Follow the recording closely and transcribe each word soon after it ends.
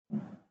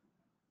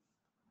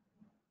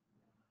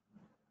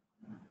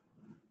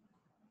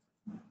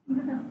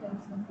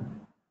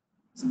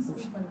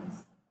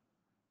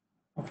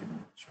Okay,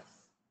 sure.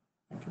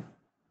 Thank you.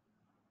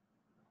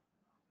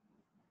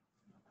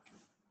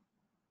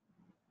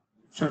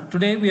 Sure.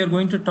 Today we are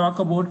going to talk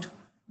about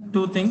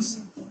two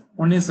things.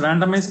 One is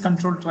randomized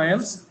controlled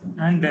trials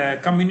and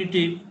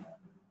community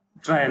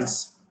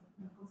trials.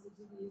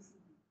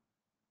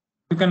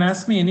 You can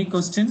ask me any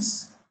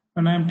questions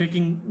when I am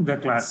taking the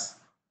class.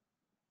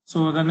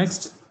 So the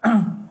next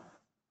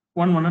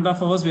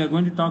 1.5 hours, we are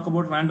going to talk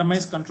about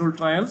randomized controlled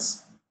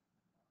trials,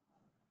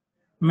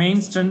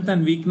 main strength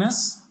and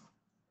weakness,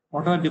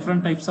 what are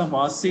different types of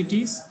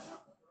RCTs,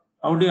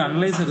 how do you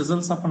analyze the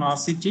results of an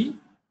RCT,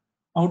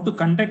 how to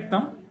conduct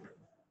them,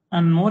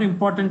 and more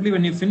importantly,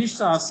 when you finish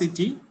the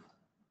RCT,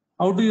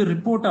 how do you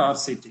report a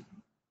RCT?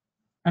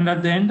 And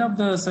at the end of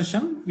the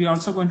session, we are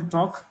also going to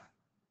talk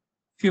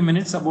a few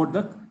minutes about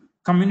the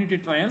community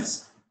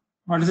trials.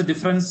 What is the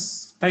different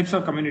types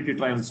of community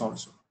trials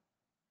also?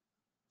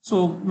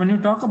 So when you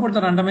talk about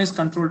the randomized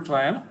controlled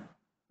trial,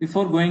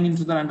 before going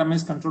into the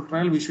randomized controlled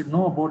trial, we should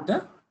know about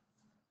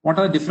what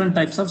are the different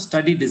types of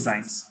study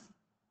designs.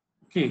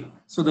 Okay,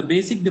 so the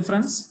basic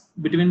difference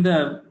between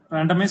the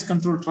randomized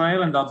controlled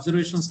trial and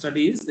observational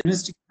study is the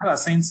investigator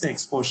assigns the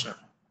exposure.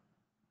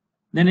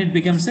 Then it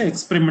becomes an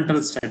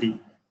experimental study.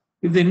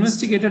 If the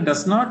investigator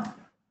does not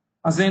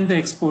assign the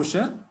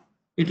exposure,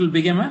 it will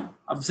become an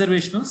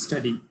observational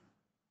study.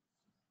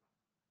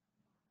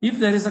 If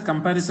there is a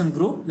comparison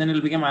group, then it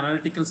will become an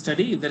analytical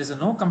study. If there is a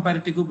no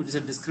comparative group, it is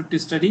a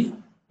descriptive study.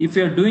 If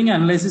you are doing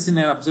analysis in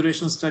an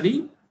observational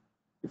study,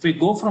 if we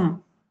go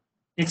from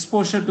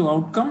exposure to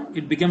outcome,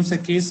 it becomes a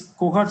case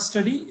cohort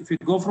study. If you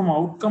go from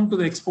outcome to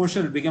the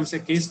exposure, it becomes a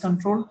case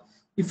control.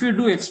 If you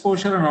do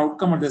exposure and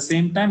outcome at the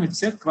same time,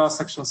 it's a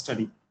cross-sectional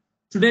study.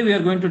 Today, we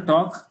are going to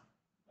talk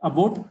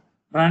about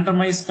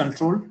randomized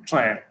controlled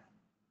trial.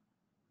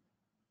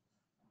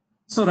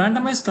 So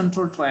randomized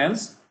controlled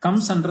trials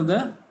comes under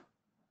the,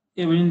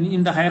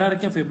 in the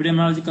hierarchy of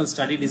epidemiological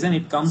study design,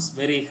 it comes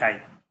very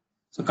high.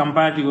 So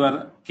compared to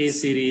your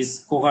case series,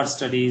 cohort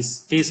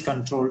studies, case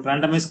control,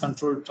 randomized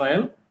controlled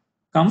trial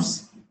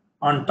comes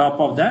on top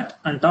of that.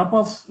 On top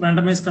of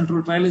randomized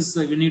controlled trial is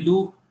when you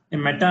do a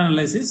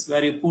meta-analysis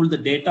where you pull the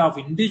data of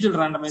individual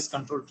randomized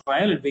controlled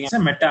trial, it becomes a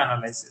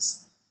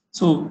meta-analysis.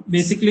 So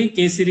basically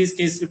case series,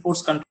 case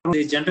reports control,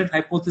 they generate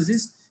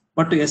hypothesis,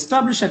 but to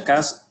establish a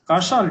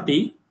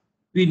causality,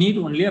 we need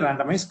only a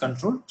randomized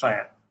controlled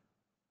trial.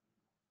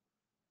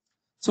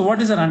 So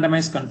what is a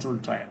randomized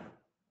controlled trial?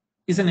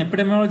 It's an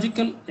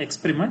epidemiological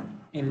experiment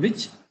in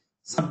which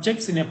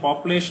subjects in a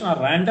population are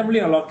randomly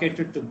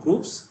allocated to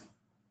groups,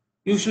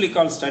 usually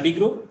called study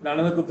group.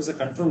 Another group is a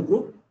control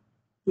group,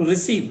 to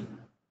receive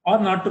or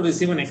not to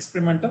receive an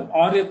experimental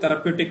or a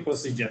therapeutic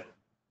procedure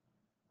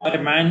or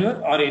a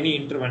manual or any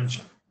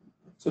intervention.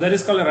 So that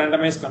is called a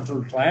randomized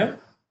controlled trial.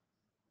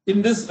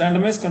 In this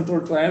randomized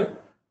controlled trial,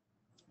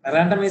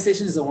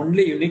 randomization is the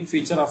only unique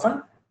feature of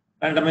a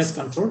randomized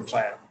controlled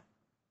trial.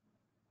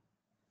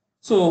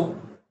 So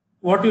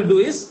what you do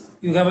is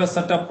you have a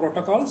set of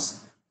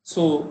protocols.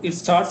 So it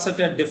starts at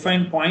a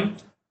defined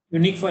point,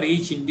 unique for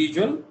each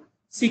individual.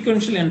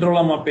 Sequential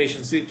enrollment of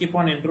patients. We keep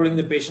on enrolling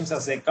the patients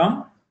as they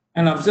come.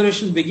 And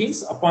observation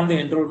begins upon the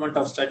enrollment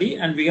of study.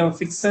 And we have a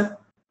fixed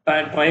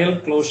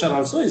trial closure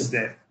also is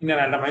there in a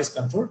randomized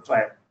controlled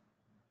trial.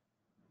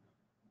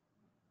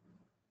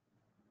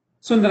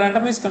 So in the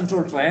randomized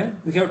controlled trial,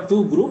 we have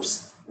two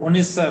groups. One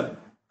is a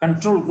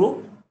control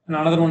group and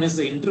another one is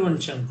the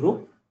intervention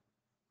group.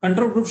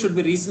 Control group should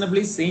be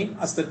reasonably same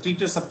as the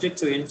treated subject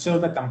to ensure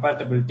the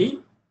compatibility.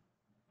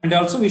 And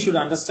also we should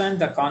understand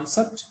the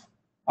concept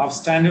of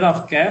standard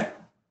of care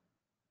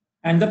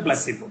and the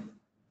placebo.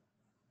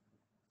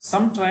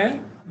 Some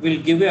trial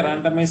will give a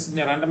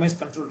randomized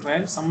control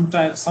trial.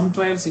 Some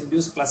trials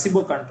induce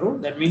placebo control.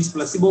 That means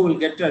placebo will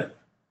get an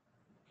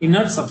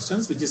inert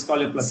substance which is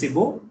called a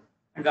placebo,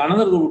 and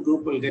another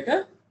group will get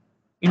a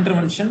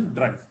intervention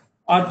drug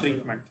or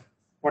treatment,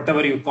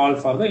 whatever you call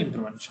for the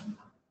intervention.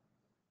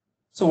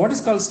 So what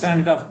is called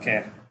standard of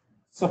care?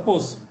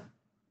 Suppose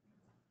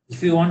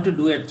if you want to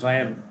do a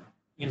trial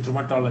in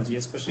rheumatology,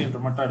 especially in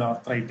rheumatoid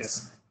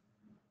arthritis,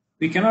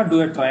 we cannot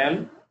do a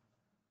trial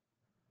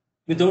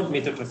without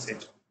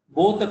methotrexate.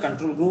 Both the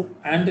control group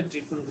and the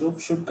treatment group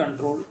should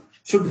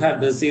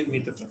have received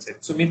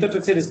methotrexate. So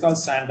methotrexate is called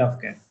standard of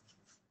care.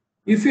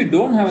 If you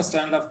don't have a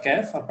standard of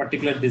care for a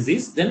particular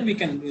disease, then we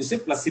can use a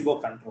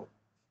placebo control.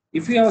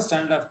 If you have a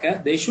standard of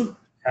care, they should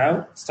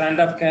have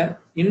standard of care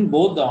in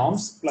both the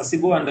arms,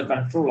 placebo and the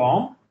control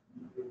arm.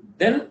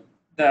 Then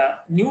the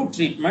new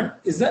treatment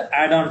is the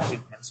add-on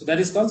treatment. So that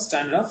is called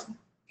standard of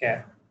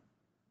care.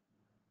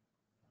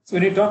 So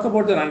when you talk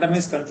about the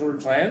randomized controlled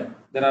trial,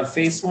 there are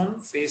phase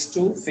 1, phase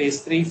 2,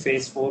 phase 3,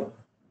 phase 4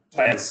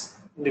 trials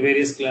in the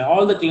various,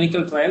 all the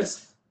clinical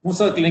trials.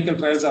 Most of the clinical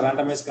trials are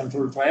randomized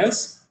controlled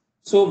trials.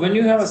 So when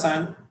you have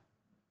a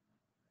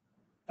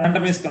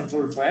randomized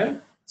controlled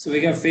trial, so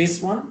we have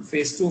phase 1,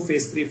 phase 2,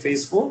 phase 3,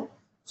 phase 4.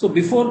 So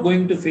before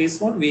going to phase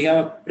 1, we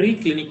have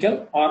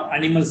preclinical or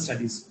animal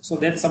studies. So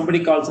that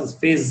somebody calls as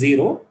phase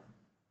 0.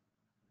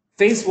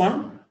 Phase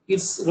 1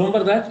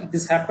 remember that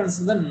this happens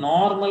in the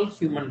normal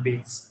human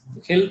beings,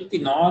 healthy,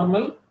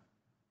 normal,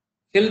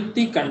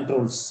 healthy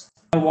controls,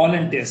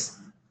 volunteers.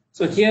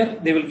 So here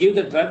they will give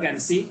the drug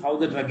and see how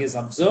the drug is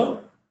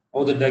absorbed,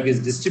 how the drug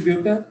is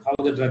distributed,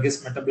 how the drug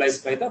is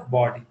metabolized by the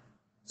body.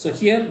 So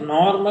here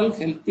normal,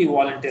 healthy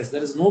volunteers.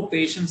 There is no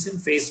patients in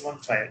phase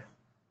 1 trial.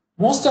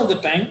 Most of the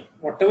time,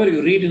 whatever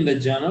you read in the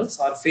journals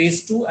are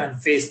phase 2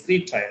 and phase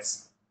 3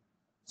 trials.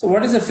 So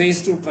what is a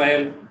phase 2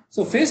 trial?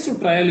 So phase 2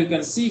 trial, you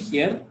can see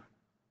here,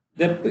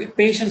 the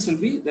patients will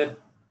be, the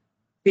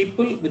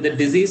people with the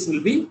disease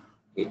will be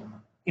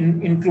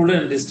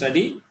included in this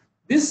study.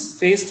 This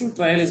phase 2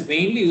 trial is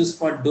mainly used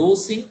for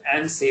dosing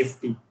and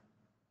safety.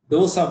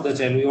 Dose of the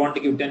child, we want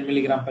to give 10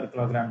 milligram per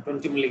kilogram,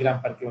 20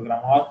 milligram per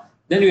kilogram, or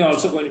then we are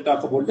also going to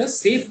talk about the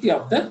safety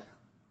of the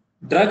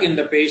drug in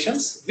the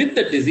patients with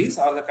the disease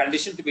or the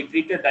condition to be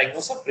treated,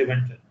 diagnosed, or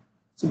prevented.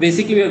 So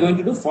basically, we are going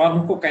to do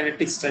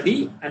pharmacokinetic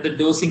study and the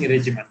dosing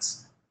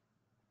regimens.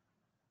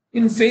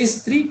 In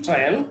phase 3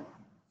 trial,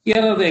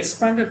 here are the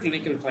expanded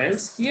clinical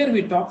trials. Here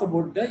we talk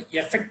about the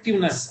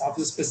effectiveness of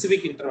the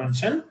specific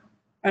intervention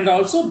and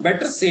also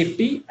better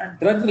safety and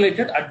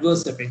drug-related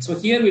adverse effects. So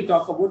here we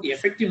talk about the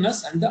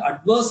effectiveness and the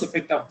adverse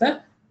effect of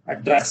the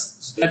drugs.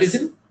 So that is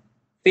in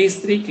phase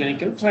 3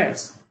 clinical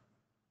trials.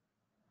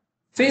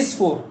 Phase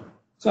 4.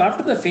 So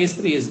after the phase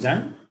 3 is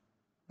done,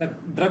 the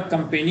drug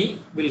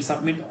company will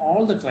submit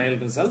all the trial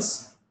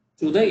results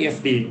to the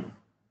FDA,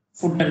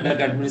 Food and Drug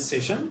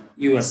Administration,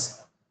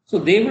 US. So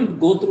they will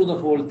go through the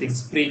whole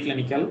things,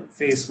 preclinical,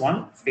 phase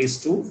 1,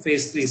 phase 2,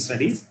 phase 3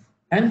 studies,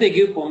 and they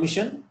give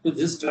permission to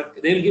this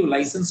drug. They will give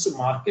license to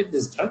market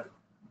this drug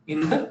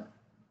in the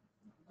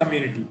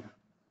community.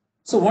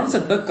 So once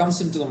a drug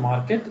comes into the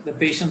market, the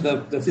patient,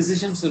 the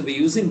physicians will be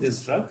using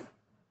this drug,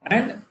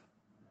 and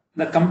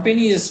the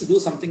company is to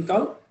do something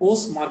called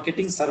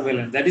post-marketing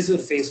surveillance. That is your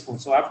phase 4.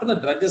 So after the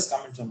drug has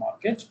come into the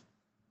market,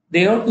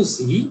 they have to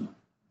see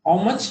how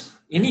much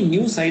any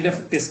new side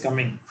effect is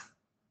coming.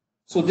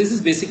 So this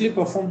is basically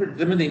performed to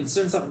determine the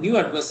incidence of new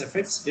adverse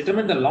effects,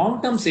 determine the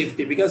long-term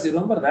safety, because you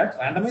remember that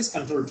randomized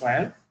control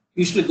trial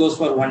usually goes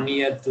for 1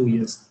 year, 2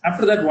 years.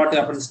 After that, what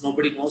happens,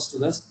 nobody knows to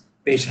the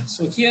patient.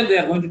 So here they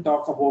are going to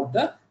talk about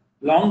the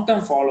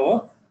long-term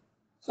follow-up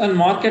and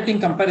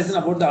marketing comparison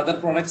about the other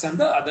products and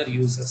the other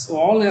users. So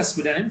all has to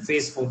be done in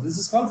phase 4. This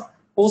is called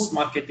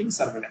post-marketing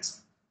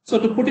surveillance. So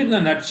to put it in a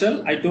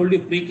nutshell, I told you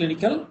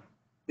preclinical.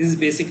 This is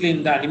basically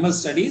in the animal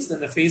studies, then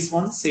the phase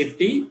 1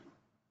 safety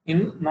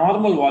in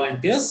normal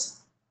volunteers,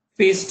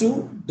 phase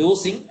 2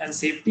 dosing and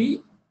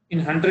safety in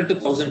 100 to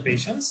 1000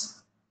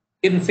 patients.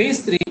 In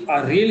phase 3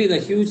 are really the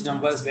huge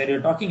numbers where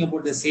you're talking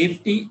about the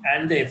safety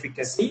and the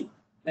efficacy.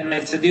 Then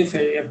I said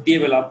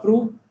FDA will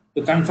approve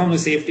to confirm the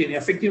safety and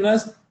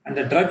effectiveness, and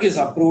the drug is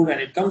approved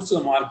and it comes to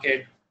the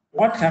market.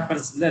 What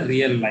happens in the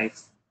real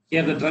life?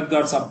 Here the drug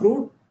got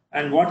approved,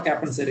 and what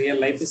happens in real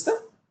life is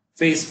the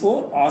phase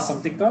 4 or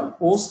something called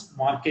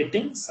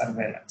post-marketing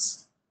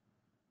surveillance.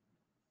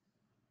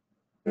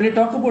 When you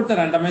talk about the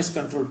randomized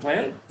control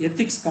trial,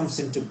 ethics comes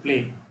into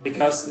play,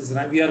 because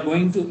we are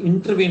going to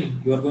intervene.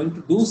 You are going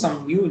to do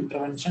some new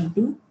intervention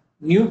to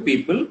new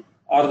people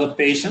or the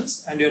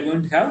patients, and you are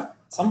going to have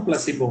some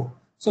placebo.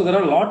 So there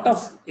are a lot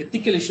of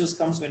ethical issues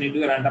comes when you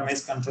do a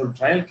randomized control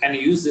trial. Can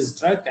you use this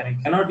drug? Can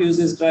you cannot use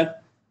this drug?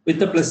 With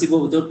the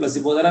placebo, without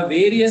placebo. There are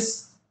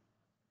various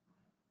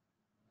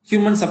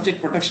human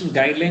subject protection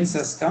guidelines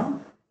has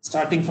come,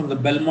 starting from the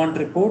Belmont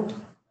report,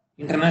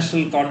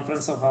 International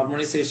Conference of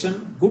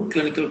Harmonization, Good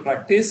Clinical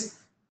Practice,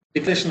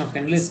 Declaration of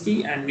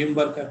Helsinki, and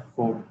Nuremberg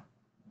Code.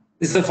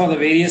 This is for the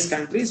various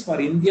countries. For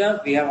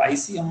India, we have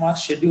ICMR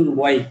Schedule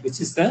Y, which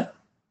is the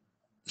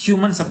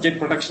Human Subject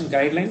Protection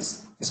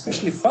Guidelines,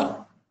 especially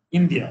for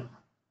India.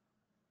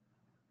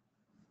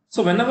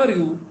 So whenever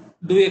you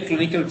do a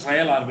clinical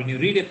trial or when you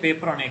read a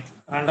paper on a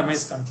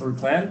randomized control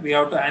trial, we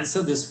have to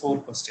answer these 4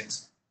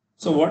 questions.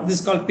 So what this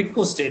is called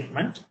PICO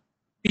statement.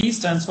 P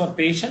stands for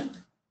patient,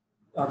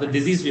 or the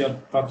disease we are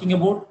talking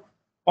about.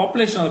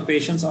 Population of the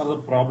patients or the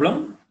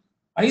problem.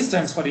 I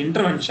stands for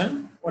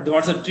intervention.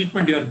 What's the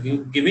treatment you are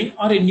giving,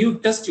 or a new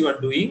test you are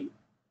doing.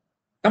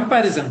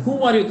 Comparison.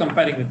 Whom are you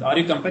comparing with? Are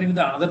you comparing with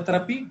another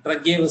therapy,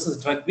 drug A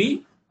versus drug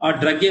B, or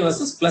drug A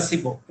versus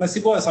placebo?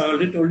 Placebo, as I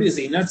already told you, is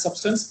an inert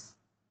substance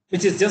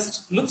which is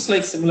just looks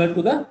like similar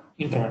to the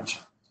intervention.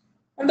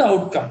 And the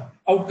outcome.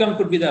 Outcome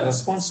could be the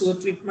response to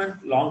the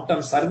treatment,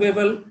 long-term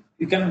survival.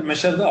 You can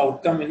measure the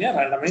outcome in a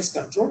randomized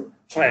control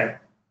trial.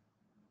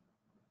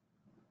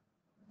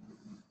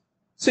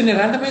 So in a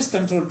randomized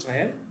control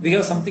trial, we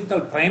have something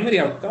called primary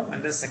outcome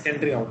and a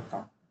secondary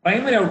outcome.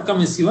 Primary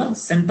outcome is your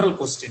central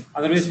question.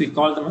 Otherwise, we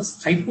call them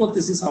as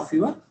hypothesis of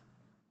your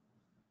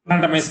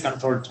randomized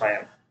control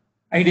trial.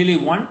 Ideally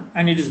one,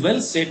 and it is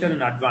well stated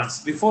in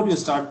advance. Before you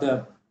start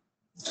the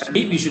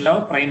study, we should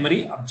have a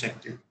primary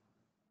objective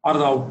or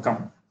the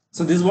outcome.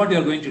 So this is what you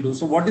are going to do.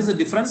 So what is the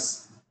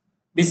difference?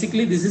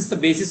 Basically, this is the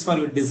basis for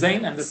your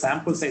design and the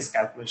sample size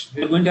calculation.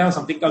 We are going to have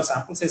something called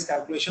sample size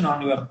calculation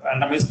on your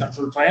randomized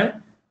control trial.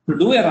 To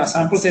do a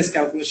sample size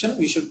calculation,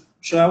 we should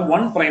have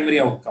one primary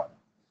outcome.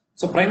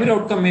 So primary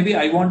outcome maybe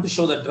I want to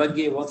show that drug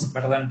A works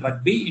better than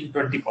drug B in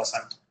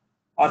 20%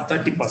 or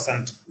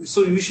 30%.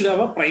 So you should have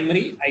a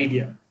primary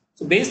idea.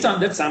 So based on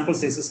that, sample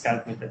size is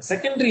calculated.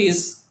 Secondary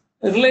is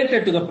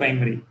related to the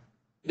primary.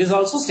 It is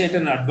also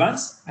stated in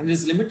advance and it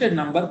is limited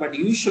number, but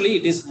usually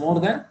it is more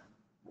than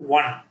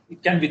 1.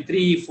 It can be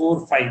 3,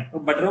 4, 5.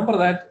 But remember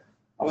that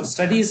our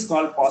study is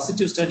called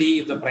positive study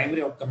if the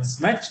primary outcome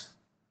is met.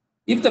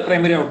 If the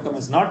primary outcome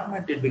is not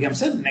met, it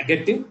becomes a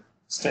negative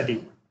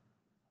study.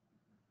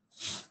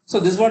 So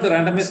this is what the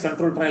randomized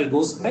control trial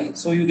goes by.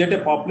 So you get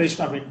a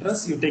population of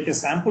interest, you take a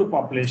sample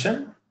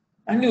population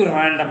and you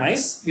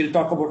randomize. We'll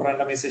talk about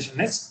randomization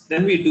next.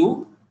 Then we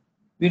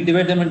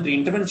divide them into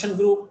intervention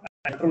group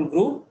and control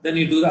group. Then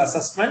you do the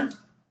assessment.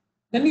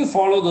 Then you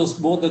follow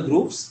both the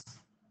groups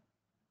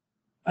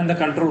and the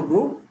control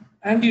group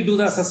and you do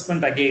the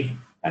assessment again.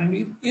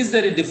 And is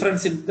there a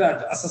difference in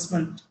that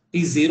assessment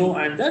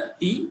T0 and the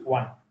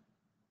T1?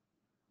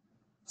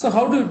 So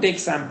how do you take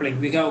sampling?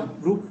 We have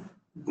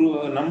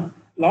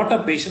lot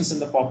of patients in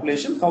the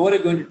population. How are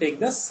you going to take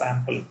the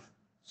sample?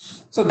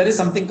 So there is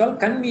something called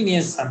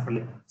convenience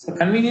sampling. So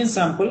convenience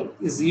sample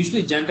is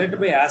usually generated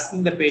by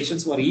asking the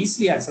patients who are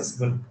easily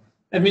accessible.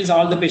 That means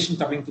all the patients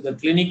coming to the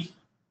clinic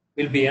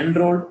will be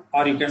enrolled,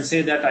 or you can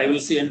say that I will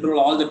enroll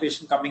all the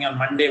patients coming on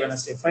Monday,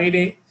 Wednesday,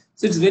 Friday.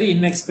 So it's very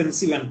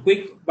inexpensive and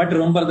quick, but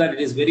remember that it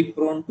is very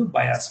prone to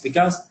bias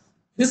because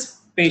these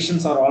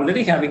patients are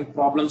already having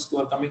problems who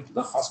are coming to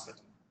the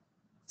hospital.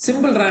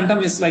 Simple random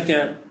is like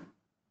a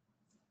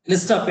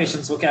list of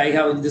patients. Okay, I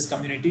have in this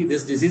community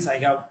this disease, I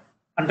have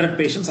 100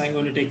 patients, I'm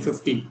going to take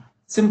 50.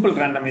 Simple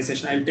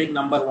randomization, I will take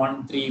number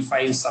 1, 3,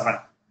 5, 7.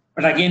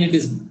 But again, it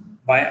is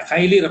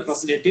highly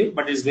representative,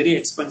 but it is very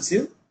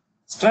expensive.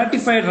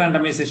 Stratified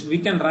randomization, we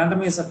can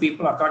randomize the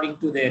people according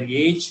to their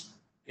age,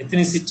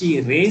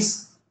 ethnicity,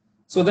 race,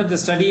 so that the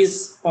study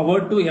is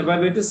powered to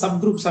evaluate the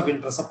subgroups of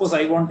interest. Suppose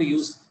I want to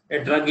use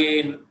a drug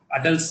in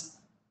adults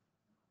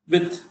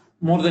with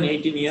more than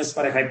 18 years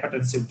for a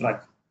hypertensive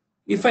drug.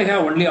 If I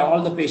have only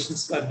all the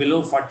patients are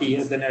below 40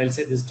 years, then I will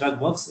say this drug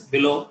works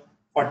below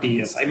 40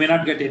 years. I may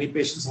not get any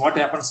patients. What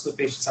happens to the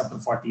patients after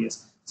 40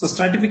 years? So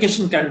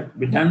stratification can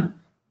be done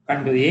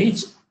under the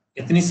age,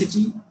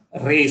 ethnicity,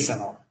 race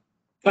and all.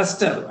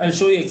 Cluster, I'll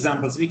show you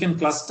examples. We can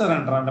cluster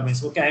and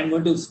randomize. Okay, I'm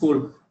going to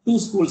school, 2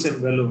 schools in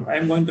Vellore.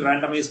 I'm going to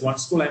randomize 1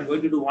 school. I'm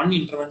going to do 1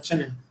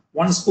 intervention in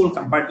 1 school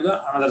compared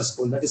to another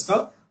school. That is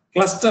called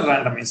cluster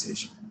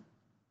randomization.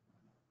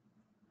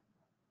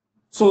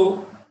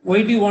 So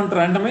why do you want to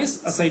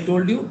randomize? As I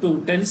told you,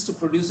 tends to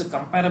produce a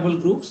comparable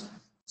groups.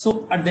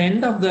 So at the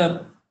end of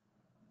the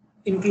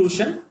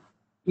inclusion,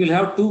 we'll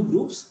have 2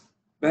 groups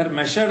where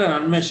measured and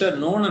unmeasured,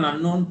 known and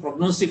unknown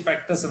prognostic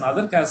factors and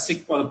other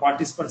characteristics for the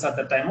participants at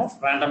the time of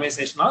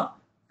randomization are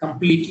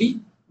completely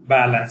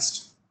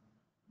balanced.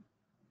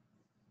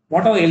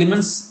 What are the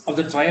elements of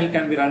the trial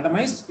can be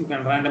randomized? You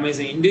can randomize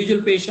an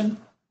individual patient.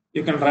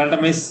 You can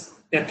randomize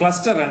a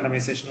cluster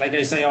randomization. Like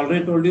I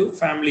already told you,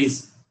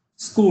 families,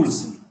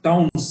 schools,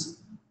 towns,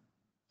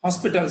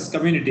 hospitals,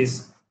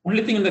 communities.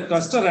 Only thing in the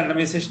cluster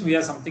randomization, we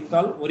have something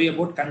called worry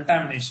about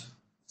contamination.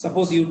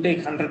 Suppose you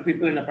take 100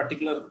 people in a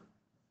particular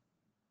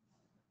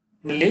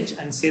village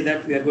and say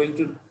that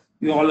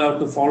you all have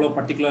to follow a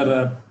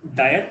particular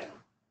diet.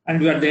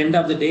 And at the end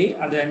of the day,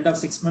 at the end of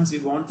 6 months, we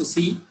want to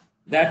see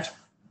that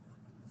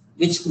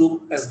which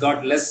group has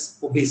got less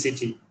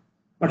obesity.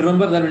 But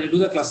remember that when you do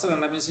the cluster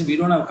randomization, we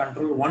don't have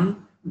control.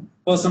 One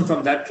person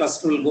from that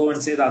cluster will go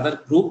and say the other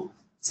group,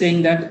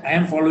 saying that I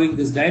am following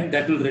this diet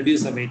that will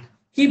reduce the weight.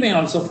 He may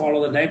also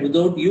follow the diet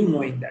without you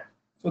knowing that.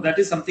 So that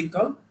is something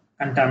called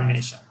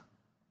contamination.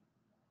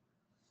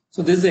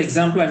 So this is the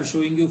example I'm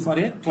showing you for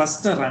a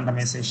cluster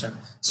randomization.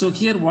 So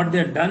here what they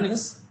have done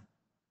is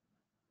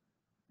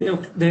they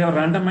have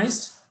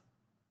randomized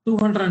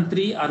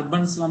 203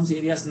 urban slums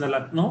areas in the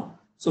Lucknow.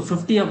 So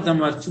 50 of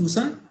them are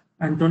chosen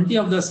and 20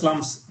 of the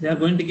slums, they are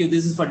going to give,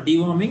 this is for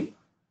deworming,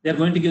 they are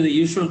going to give the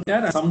usual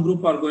care and some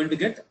group are going to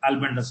get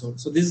albendazole.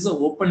 So this is an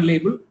open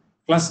label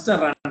cluster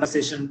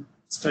randomization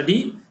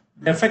study,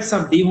 the effects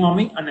of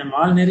deworming on a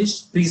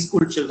malnourished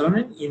preschool children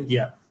in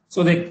India.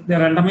 So they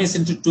randomized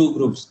into 2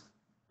 groups.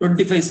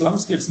 25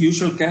 slums gets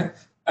usual care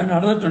and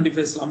another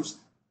 25 slums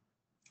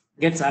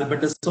gets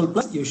albendazole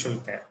plus usual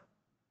care.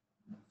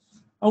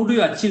 How do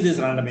you achieve this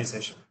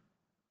randomization?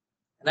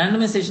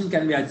 Randomization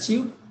can be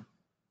achieved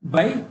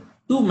by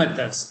 2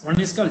 methods. One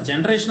is called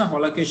generation of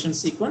allocation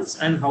sequence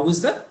and how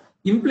is the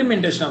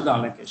implementation of the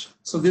allocation.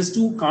 So these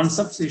 2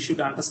 concepts you should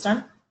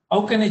understand.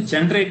 How can I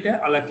generate an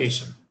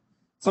allocation?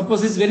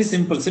 Suppose it's very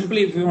simple.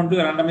 Simply if you want to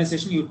do a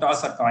randomization, you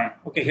toss a coin.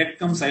 Okay, head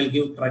comes, I'll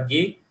give drug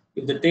A.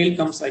 If the tail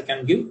comes, I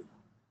can give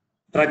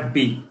drug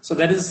B. So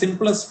that is the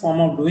simplest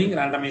form of doing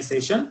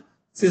randomization.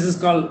 This is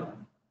called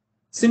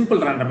simple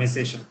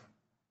randomization.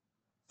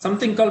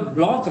 Something called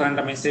block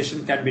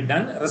randomization can be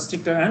done,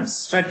 restricted and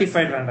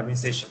stratified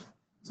randomization.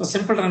 So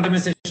simple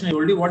randomization, I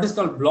told you what is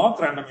called block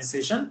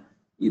randomization.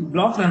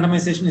 Block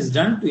randomization is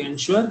done to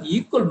ensure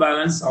equal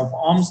balance of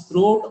arms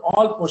throughout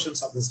all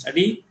portions of the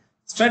study.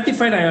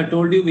 Stratified, I have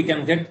told you we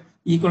can get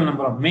equal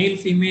number of male,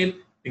 female,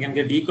 We can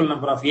get equal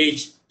number of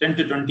age, 10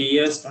 to 20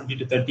 years, 20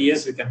 to 30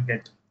 years we can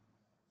get.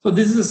 So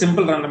this is a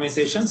simple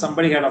randomization.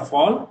 Somebody had a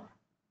fall,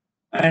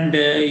 and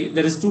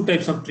there is two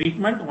types of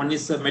treatment. One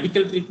is a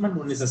medical treatment,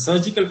 one is a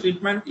surgical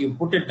treatment. You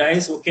put a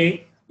dice,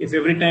 okay, if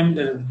every time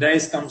the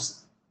dice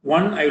comes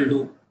 1, I will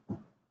do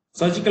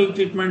surgical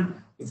treatment.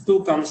 If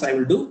 2 comes, I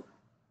will do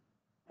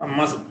a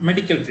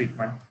medical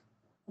treatment.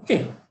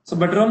 Okay, so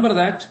but remember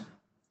that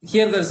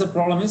here there is a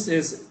problem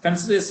is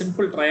consider a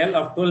simple trial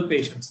of 12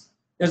 patients.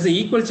 There is an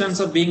equal chance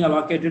of being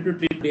allocated to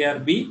treat A or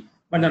B,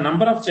 but the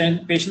number of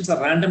patients are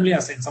randomly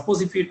assigned.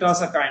 Suppose if you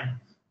toss a coin,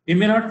 we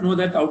may not know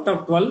that out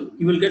of 12,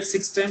 you will get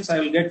 6 times, I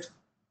will get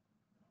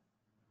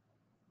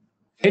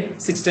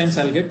head, 6 times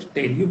I will get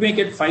tail. You may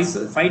get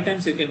 5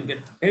 times you can get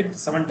head,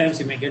 7 times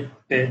you may get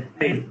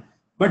tail.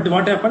 But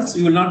what happens?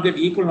 You will not get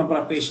equal number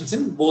of patients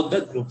in both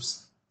the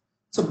groups.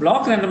 So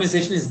block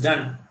randomization is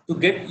done to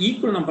get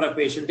equal number of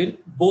patients in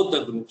both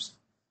the groups.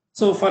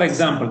 So for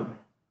example,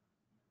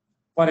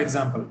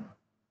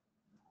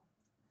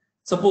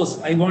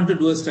 suppose I want to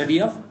do a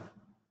study of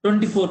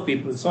 24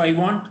 people. So I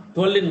want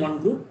 12 in one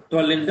group,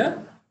 12 in the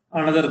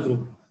another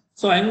group.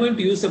 So I'm going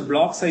to use a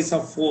block size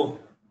of 4,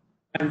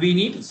 and we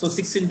need, so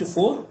 6 into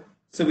 4.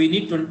 So we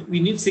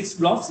need 6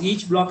 blocks.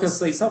 Each block has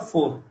size of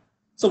 4.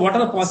 So what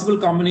are the possible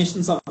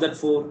combinations of that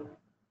 4?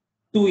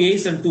 2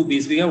 A's and 2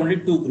 B's. We have only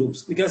 2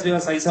 groups because we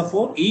have a size of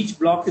 4. Each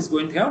block is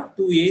going to have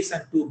 2 A's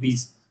and 2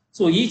 B's.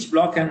 So each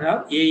block can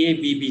have A,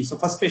 B, B. So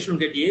first patient will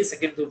get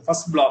A,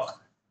 first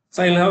block.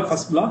 So I'll have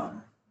first block.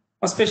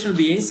 First patient will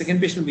be A, second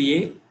patient will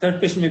be A,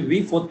 third patient may be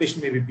B, fourth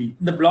patient may be B.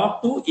 In the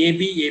block 2, A,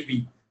 B, A,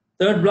 B.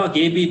 Third block,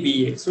 A, B,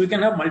 B, A. So we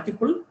can have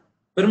multiple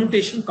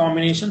permutation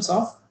combinations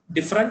of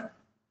different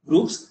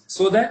groups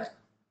so that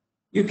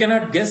you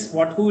cannot guess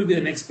who will be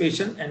the next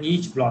patient in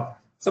each block.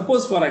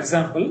 Suppose, for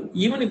example,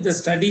 even if the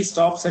study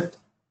stops at,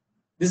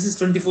 this is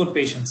 24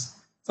 patients.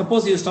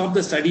 Suppose you stop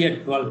the study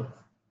at 12.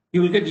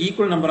 You will get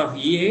equal number of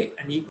EA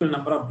and equal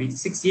number of B.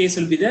 6 A's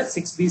will be there,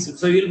 6 B's.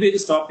 So you will be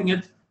stopping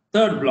at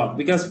third block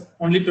because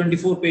only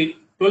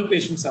 12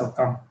 patients have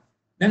come.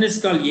 Then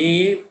it's called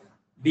AA,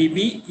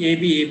 BB,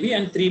 AB, AB,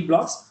 and 3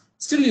 blocks.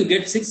 Still you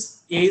get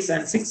 6 A's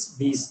and 6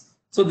 B's.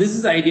 So this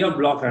is the idea of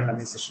block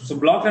randomization. So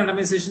block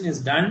randomization is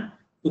done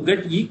to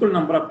get equal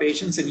number of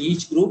patients in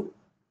each group.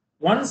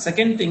 One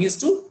second thing is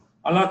to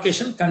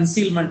allocation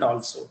concealment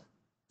also.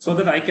 So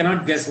that I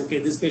cannot guess, okay,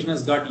 this patient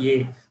has got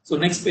A. So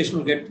next patient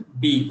will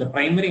get B. The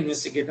primary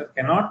investigator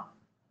cannot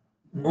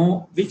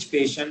know which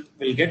patient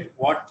will get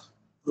what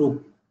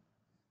group.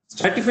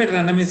 Stratified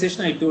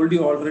randomization, I told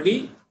you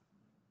already.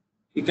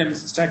 You can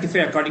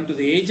stratify according to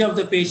the age of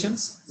the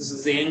patients. This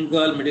is a young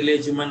girl,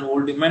 middle-aged woman,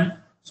 old woman.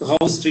 So how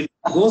this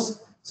treatment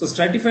goes? So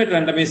stratified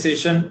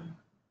randomization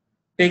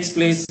takes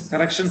place,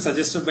 correction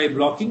suggested by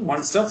blocking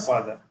one step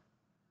further.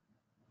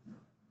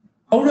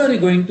 How are we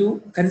going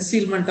to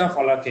concealment of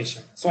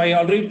allocation? So I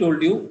already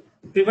told you,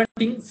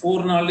 preventing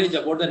foreknowledge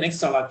about the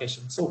next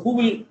allocation. So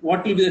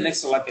what will be the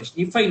next allocation?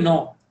 If I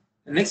know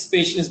the next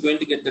patient is going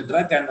to get the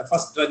drug and the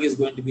first drug is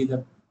going to be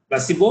the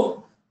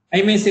placebo,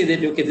 I may say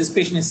that, okay, this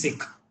patient is sick.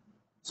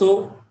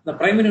 So the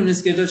primary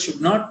investigator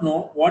should not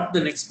know what the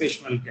next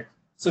patient will get.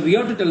 So we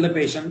have to tell the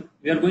patient,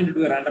 we are going to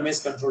do a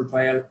randomized control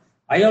trial.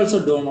 I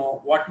also don't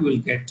know what you will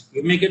get.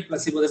 You may get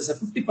placebo. There is a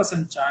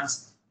 50%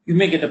 chance you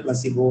may get a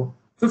placebo.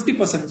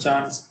 50%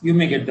 chance you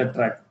may get the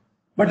drug.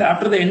 But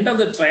after the end of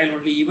the trial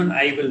only, even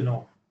I will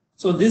know.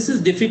 So this is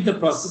defeat the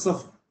process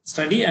of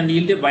study and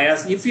yield a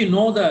bias. If you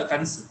know the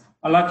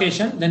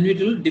allocation, then it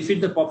will defeat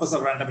the purpose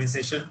of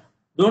randomization.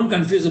 Don't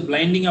confuse the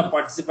blinding of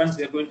participants.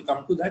 We are going to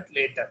come to that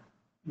later.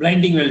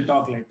 Blinding we'll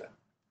talk later.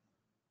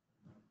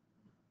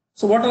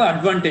 So what are the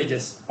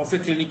advantages of a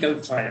clinical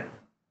trial?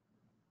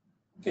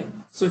 Okay.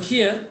 So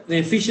here the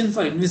efficient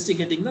for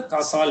investigating the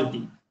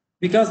causality,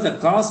 because the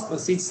cause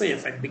precedes the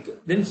effect.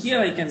 Then here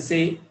I can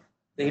say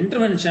the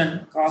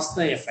intervention caused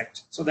the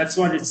effect. So that's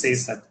what it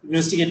says, that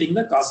investigating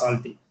the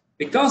causality.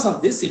 Because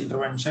of this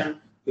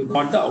intervention, you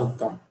got the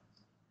outcome.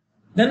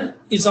 Then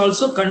it's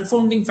also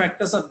confounding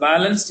factors are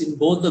balanced in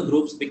both the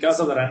groups because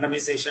of the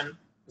randomization.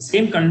 The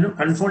same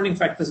confounding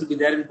factors will be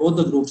there in both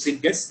the groups.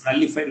 It gets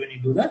nullified when you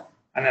do the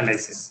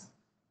analysis.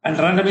 And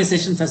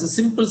randomization has a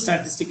simple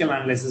statistical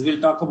analysis.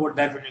 We'll talk about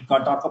that when we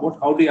talk about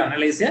how do you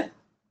analyze a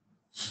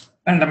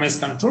randomized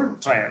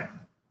controlled trial.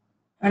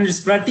 And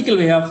its practical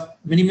way of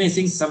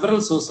minimizing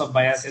several sources of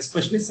bias,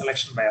 especially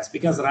selection bias,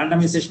 because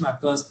randomization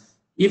occurs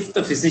if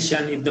the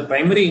physician, if the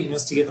primary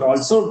investigator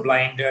also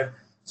blinded,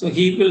 so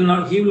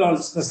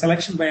the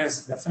selection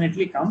bias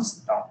definitely comes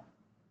down.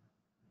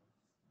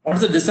 What are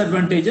the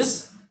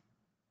disadvantages?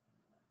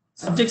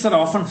 Subjects are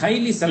often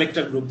highly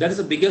selected group. That is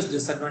the biggest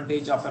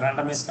disadvantage of a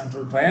randomized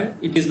control trial.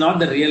 It is not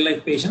the real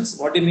life patients.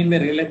 What do you mean by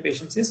real life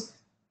patients is,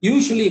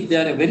 usually if they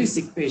are a very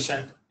sick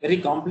patient, very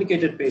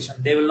complicated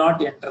patient, they will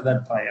not enter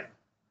that trial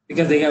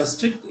because they have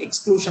strict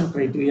exclusion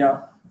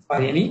criteria for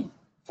any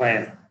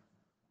trial.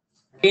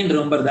 Again,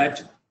 remember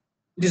that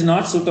it is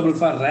not suitable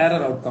for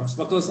rarer outcomes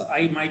because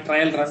my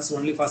trial runs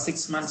only for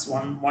 6 months,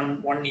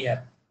 one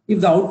year.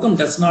 If the outcome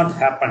does not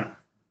happen,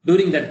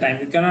 during that time.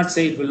 You cannot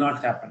say it will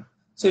not happen.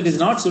 So it is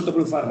not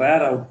suitable for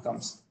rare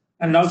outcomes,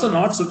 and also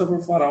not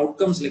suitable for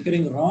outcomes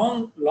requiring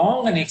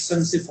long and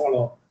extensive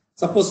follow-up.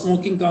 Suppose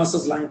smoking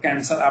causes lung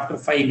cancer after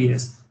 5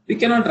 years. We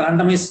cannot do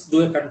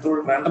a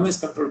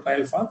randomized control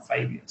trial for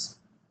 5 years.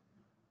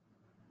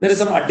 There is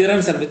some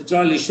adherence and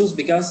withdrawal issues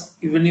because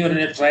when you are in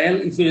a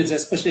trial,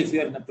 especially if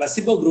you are in a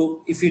placebo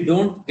group, if you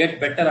don't get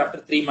better after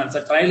 3 months,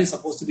 the trial is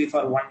supposed to be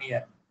for 1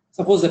 year.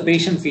 Suppose the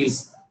patient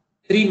feels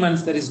 3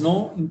 months there is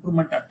no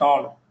improvement at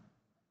all.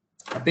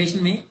 The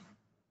patient may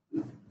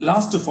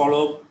last to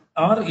follow,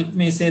 or it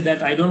may say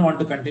that I don't want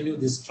to continue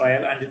this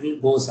trial and it will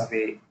goes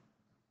away.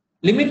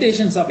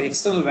 Limitations of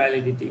external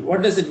validity.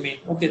 What does it mean?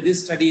 Okay,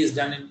 this study is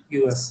done in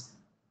US.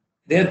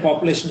 Their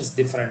population is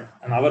different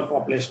and our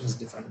population is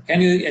different.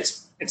 Can you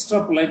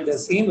extrapolate the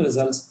same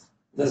results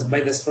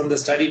from the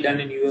study done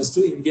in US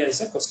to India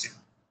is a question.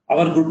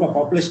 Our group of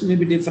population may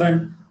be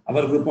different.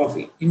 Our group of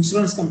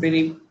insurance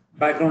company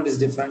background is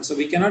different. So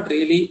we cannot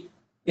really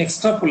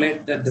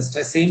extrapolate that the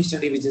same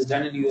study which is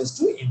done in US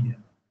to India.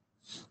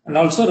 And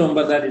also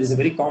remember that it is a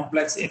very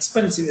complex,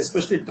 expensive,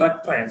 especially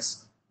drug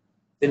trials.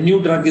 The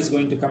new drug is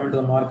going to come into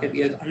the market.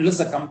 Yet unless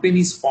the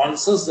company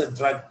sponsors the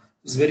drug,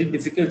 it's very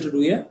difficult to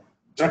do a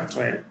drug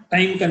trial.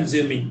 Time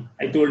consuming,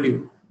 I told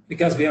you,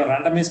 because we have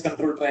randomized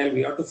control trial,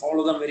 we have to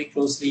follow them very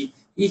closely.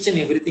 Each and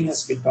everything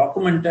has to be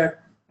documented,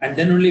 and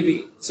then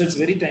only so it's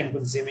very time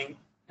consuming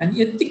and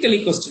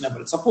ethically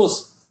questionable.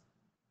 Suppose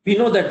we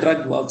know that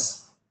drug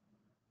works,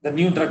 the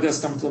new drug has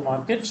come to the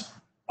market,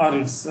 or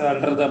it's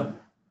under the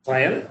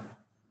trial,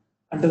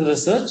 under the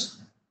research,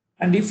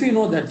 and if we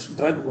know that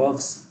drug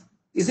works,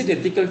 is it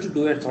ethical to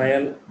do a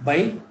trial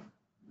by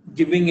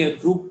giving a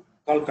group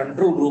called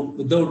control group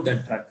without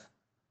that drug?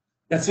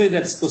 That's why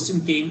that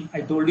question came.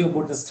 I told you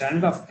about the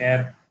standard of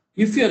care.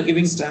 If you are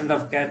giving standard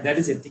of care, that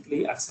is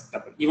ethically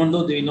acceptable. Even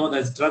though we know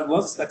that drug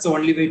works, that's the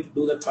only way to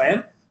do the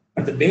trial.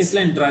 But the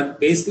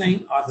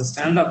baseline or the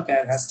standard of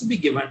care has to be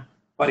given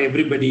for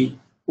everybody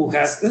who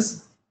has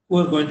this, who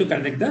are going to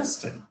conduct the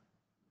study.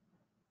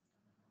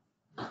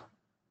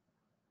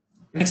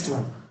 Next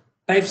one.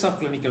 Types of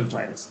clinical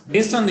trials.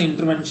 Based on the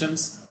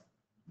interventions,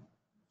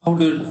 how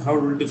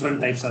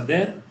different types are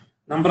there?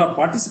 Number of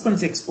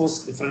participants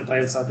exposed, different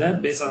trials are there.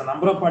 Based on the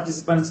number of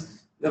participants,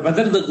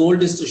 whether the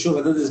goal is to show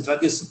whether this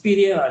drug is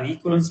superior or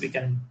equivalence, we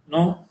can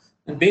know.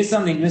 And based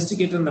on the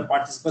investigator and the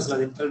participants,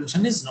 the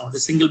intervention is no, the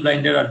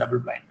single-blinded or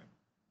double-blinded.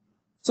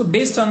 So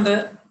based on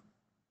the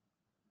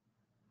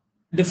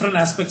different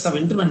aspects of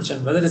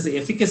intervention, whether it's the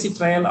efficacy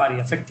trial or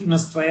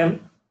effectiveness trial.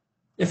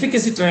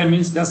 Efficacy trial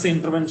means does the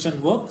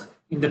intervention work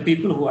in the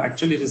people who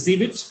actually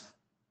receive it.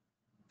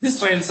 These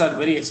trials are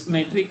very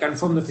explanatory,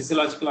 confirm the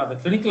physiological or the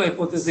clinical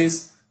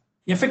hypothesis.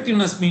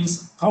 Effectiveness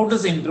means how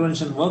does the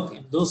intervention work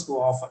in those who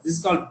offer. This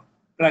is called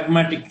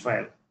pragmatic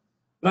trial.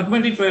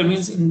 Pragmatic trial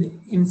means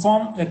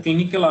inform a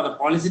clinical or a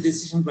policy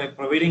decision by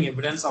providing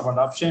evidence of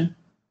adoption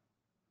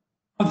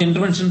of the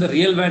intervention in the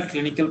real world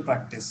clinical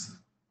practice.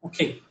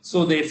 Okay,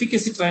 so the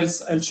efficacy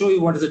trials, I'll show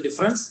you what is the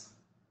difference.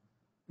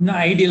 In the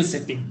ideal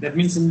setting, that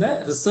means in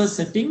the research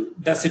setting,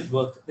 does it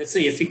work? Let's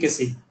say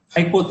efficacy,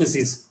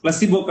 hypothesis,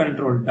 placebo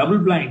control, double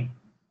blind.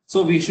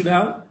 So we should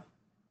have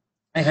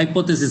a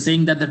hypothesis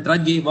saying that the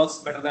drug A works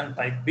better than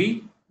type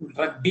B,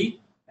 drug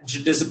B, and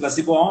should there's a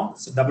placebo arm,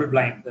 it's a double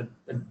blind.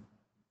 The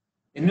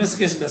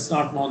investigation does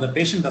not know, the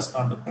patient does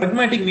not know.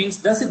 Pragmatic means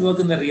does it work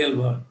in the real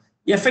world?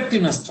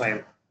 Effectiveness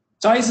trial,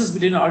 choices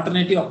between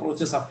alternative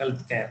approaches of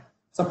healthcare.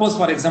 Suppose,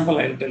 for example,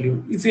 I'll tell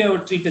you, if you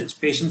have treated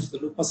patients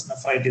with lupus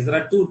nephritis, there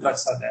are two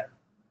drugs are there.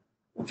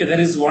 Okay,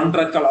 there is one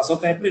drug called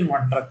azathioprine,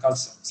 one drug called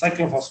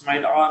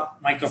cyclophosphamide or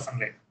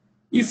mycophenolate.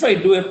 If I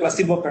do a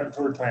placebo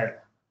control trial,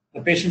 the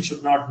patient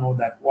should not know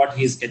that what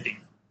he is getting.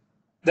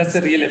 That's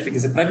the real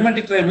efficacy.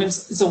 Pragmatic trial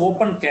means it's an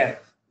open care,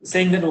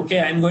 saying that, okay,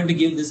 I'm going to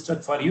give this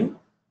drug for you,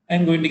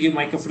 I'm going to give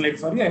mycophenolate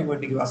for you, I'm going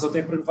to give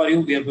azathioprine for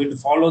you, we are going to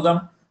follow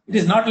them. It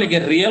is not like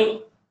a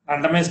real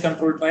randomized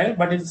control trial,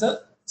 but it's a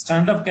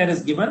standard of care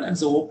is given and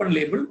it's an open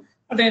label.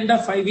 At the end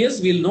of 5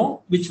 years, we'll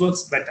know which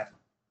works better.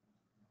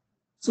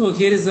 So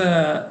here is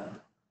a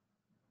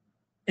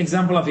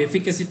example of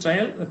efficacy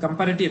trial, a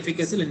comparative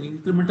efficacy and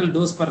incremental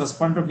dose per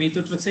responder of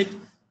methotrexate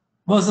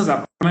versus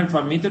applement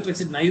for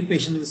methotrexate naive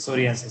patient with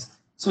psoriasis.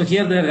 So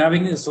here they are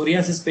having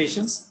psoriasis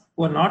patients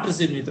who are not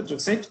receiving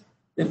methotrexate.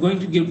 They're going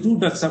to give two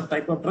drugs of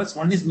type of drugs.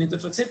 One is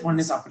methotrexate, one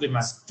is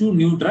apremilast, two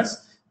new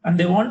drugs, and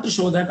they want to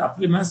show that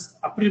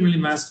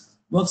apremilast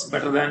works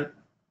better than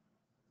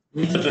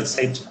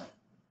methotrexate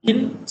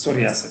in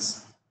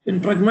psoriasis.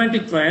 In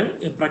pragmatic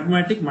trial, a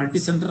pragmatic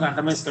multi-center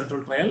randomized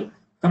control trial,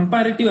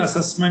 comparative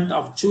assessment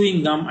of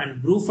chewing gum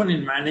and Brufen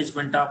in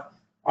management of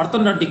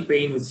orthodontic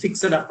pain with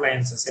fixed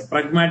appliances. A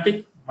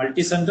pragmatic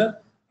multi-center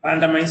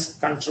randomized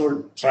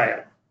control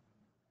trial.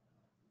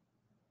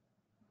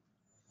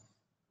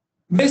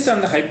 Based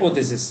on the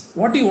hypothesis,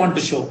 what do you want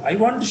to show? I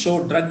want to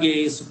show drug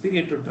A is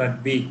superior to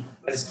drug B.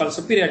 That is called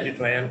superiority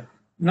trial.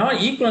 Now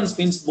equivalence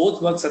means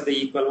both works are the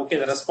equal. Okay,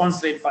 the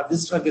response rate for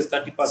this drug is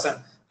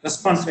 30%.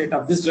 Response rate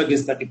of this drug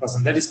is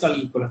 30%. That is called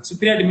equivalence.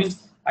 Superiority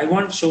means I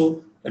want to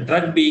show the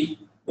drug B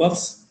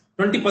works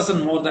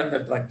 20% more than the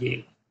drug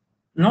A.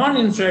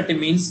 Non-inferiority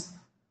means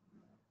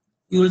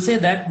you will say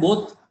that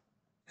both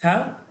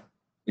have,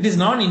 it is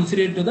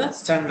non-inferior to the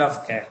standard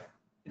of care.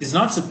 It is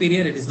not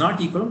superior, it is not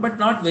equal, but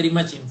not very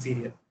much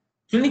inferior.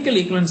 Clinical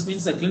equivalence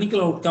means the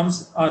clinical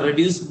outcomes are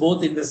reduced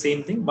both in the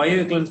same thing.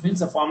 Bioequivalence means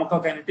the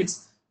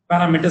pharmacokinetics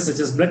parameters such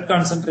as blood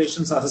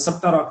concentrations or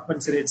receptor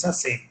occupancy rates are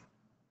same.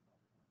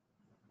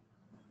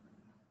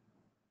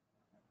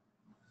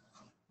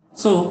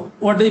 So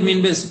what do you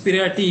mean by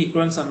superiority,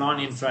 equivalence, or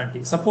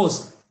non-inferiority?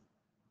 Suppose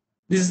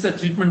this is the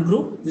treatment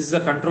group, this is the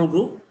control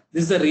group,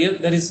 this is the real,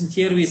 there is,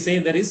 here we say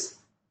there is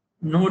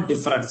no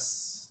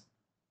difference.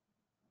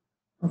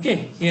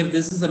 Okay, here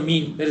this is the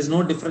mean, there is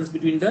no difference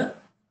between the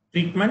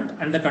treatment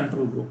and the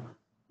control group.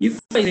 If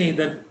I say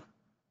that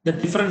the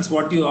difference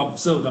what you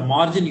observe, the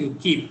margin you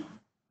keep,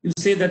 you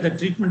say that the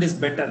treatment is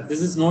better,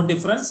 this is no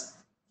difference,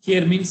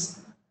 here means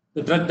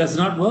the drug does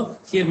not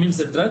work, here means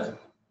the drug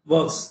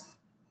works.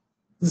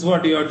 This is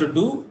what you have to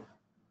do.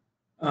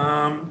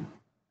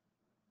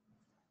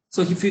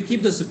 So if you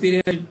keep the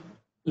superiority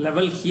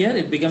level here,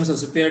 it becomes a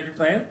superiority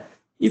trial.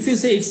 If you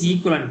say it's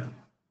equivalent,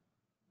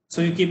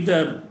 so you keep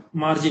the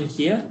margin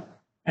here,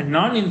 and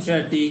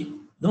non-inferiority,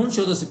 don't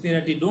show the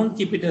superiority, don't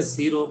keep it as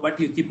 0, but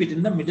you keep it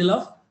in the middle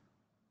of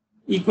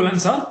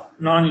equivalence or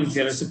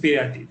non-inferior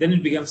superiority. Then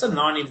it becomes a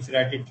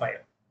non-inferiority trial.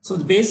 So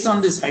based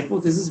on this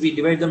hypothesis, we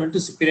divide them into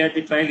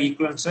superiority trial,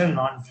 equivalence trial,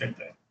 non-inferiority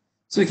trial.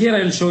 So here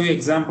I will show you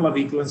example of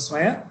equivalence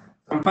trial.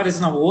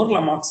 Comparison of oral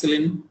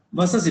amoxicillin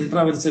versus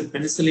intravenous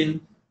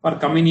penicillin for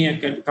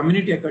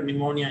community-acquired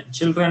pneumonia in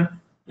children,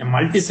 a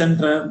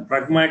multi-center,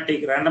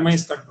 pragmatic,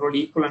 randomized controlled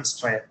equivalence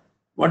trial.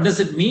 What does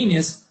it mean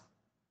is,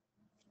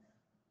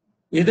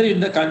 either in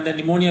the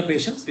pneumonia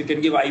patients, we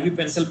can give IV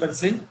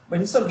penicillin, but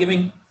instead of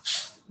giving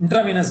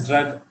intravenous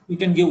drug, we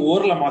can give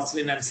oral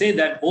amoxicillin and say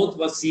that both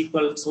works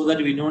equal so that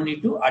we don't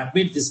need to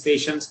admit these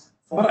patients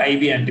for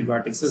IV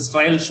antibiotics. This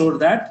trial showed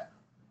that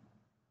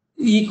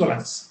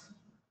equivalence.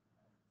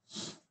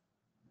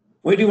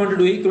 Why do you want to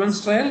do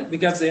equivalence trial?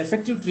 Because the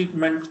effective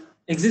treatment,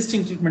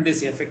 existing treatment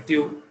is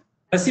effective.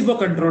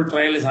 Placebo-controlled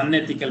trial is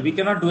unethical. We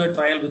cannot do a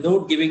trial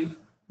without giving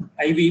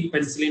IV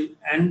penicillin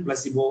and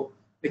placebo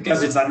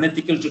because it's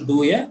unethical to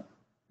do a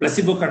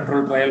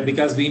placebo-controlled trial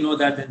because we know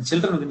that in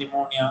children with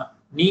pneumonia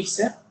needs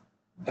a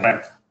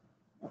drug.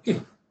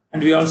 Okay,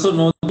 and we also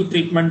know the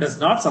treatment is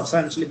not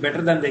substantially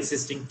better than the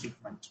existing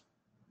treatment.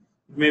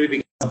 It may be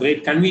because of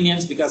great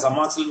convenience, because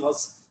amoxicillin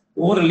works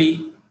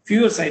orally,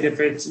 fewer side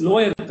effects,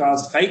 lower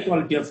cost, high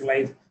quality of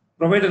life,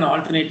 provide an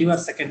alternative or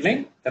second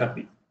line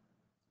therapy.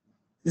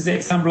 This is an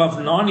example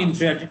of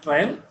non-inferiority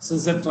trial. So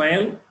this is a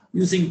trial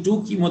using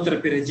 2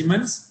 chemotherapy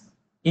regimens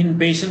in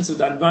patients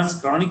with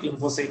advanced chronic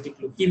lymphocytic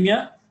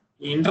leukemia,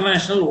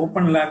 international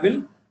open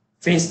label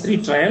phase 3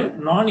 trial,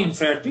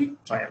 non-inferiority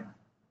trial.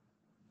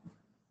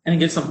 And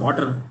get some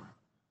water.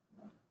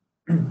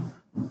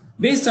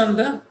 Based on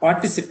the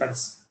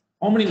participants,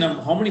 how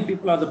many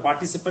people are the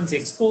participants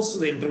exposed to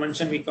the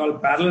intervention? We call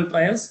parallel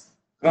trials,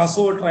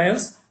 crossover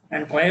trials,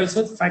 and trials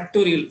with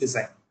factorial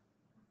design.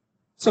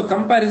 So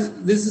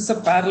this is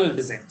a parallel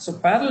design. So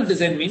parallel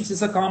design means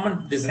it's a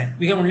common design.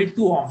 We have only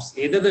 2 arms,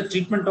 either the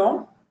treatment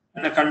arm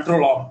and a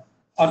control arm,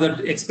 or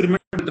the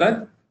experimental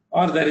drug,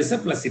 or there is a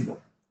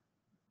placebo.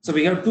 So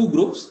we have 2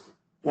 groups.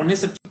 One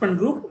is a treatment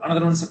group,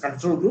 another one is a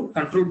control group.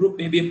 Control group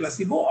may be a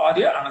placebo or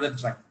another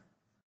drug.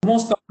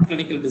 Most common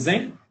clinical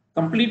design,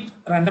 complete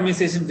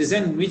randomization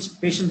design in which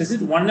patient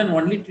receives one and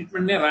only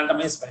treatment in a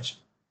randomized fashion.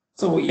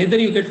 So either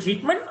you get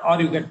treatment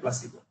or you get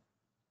placebo.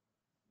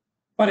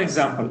 For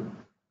example,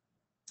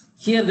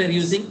 here they are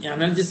using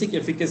analgesic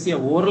efficacy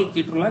of oral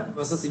ketorolac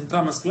versus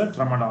intramuscular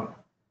tramadol.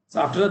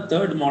 So after the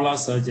 3rd molar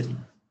surgery,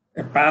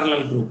 a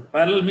parallel group.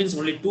 Parallel means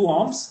only 2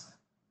 arms,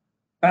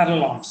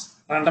 parallel arms,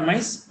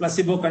 randomized,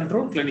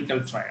 placebo-controlled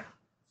clinical trial.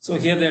 So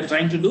here they are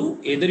trying to do,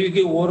 either you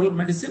give oral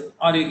medicine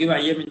or you give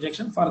IM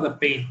injection for the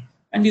pain,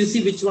 and you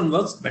see which one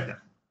works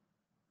better.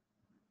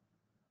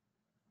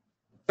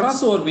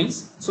 Crossover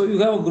means, so you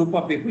have a group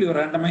of people, you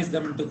randomize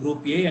them into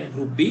group A and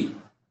group B,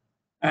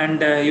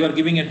 and you are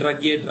giving a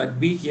drug A, drug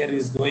B, here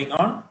is going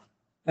on.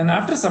 Then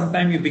after some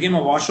time, you begin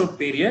a washout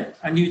period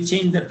and you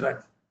change the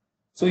drug.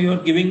 So you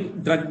are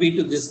giving drug B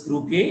to this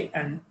group A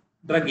and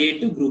drug A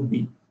to group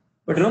B.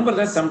 But remember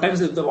that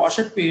sometimes if the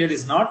washout period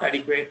is not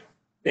adequate,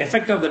 the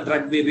effect of the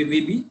drug B may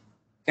be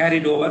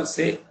carried over,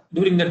 say,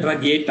 during the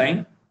drug A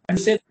time, and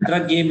say the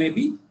drug A may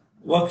be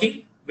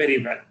working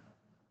very well.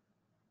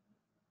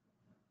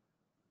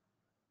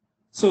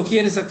 So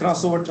here is a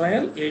crossover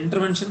trial. An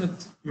intervention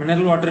with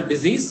mineral water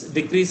disease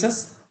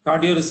decreases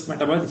cardio risk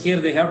metabolic.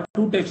 Here they have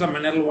 2 types of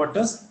mineral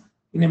waters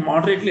in a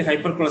moderately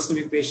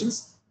hypercholesteremic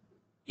patients.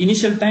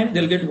 Initial time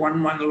they'll get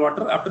 1 mineral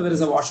water. After there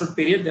is a washout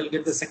period, they'll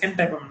get the second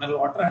type of mineral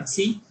water and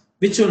see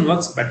which one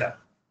works better.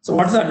 So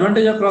what's the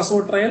advantage of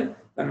crossover trial?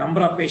 The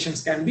number of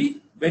patients can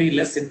be very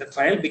less in the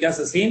trial because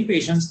the same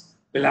patients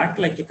will act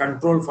like a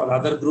control for the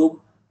other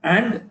group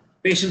and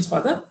patients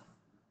for the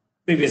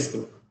previous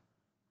group.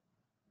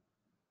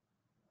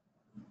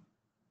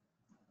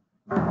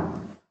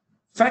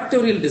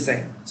 Factorial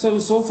design.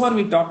 So far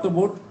we talked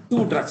about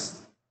two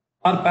drugs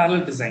or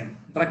parallel design,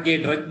 drug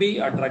A, drug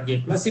B, or drug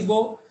A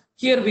placebo.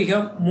 Here we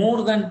have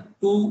more than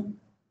two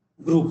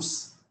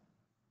groups,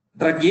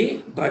 drug A,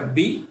 drug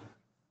B,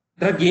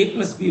 drug A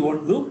plus B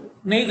one group,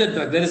 neither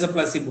drug, there is a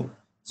placebo.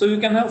 So you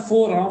can have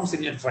 4 arms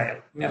in a trial.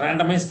 In a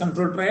randomized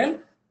control trial,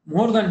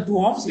 more than 2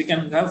 arms, we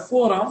can have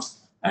 4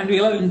 arms, and we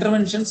have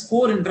interventions,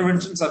 4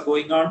 interventions are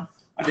going on.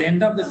 At the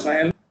end of the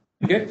trial,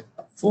 we get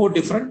 4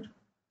 different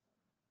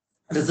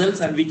results,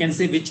 and we can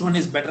say which one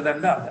is better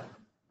than the other.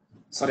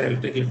 Sorry,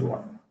 I'll take it to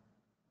one.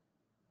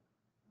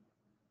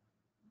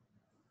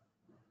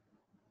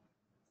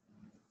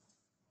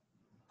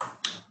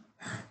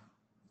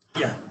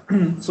 Yeah,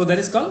 so that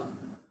is called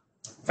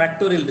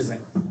factorial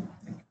design.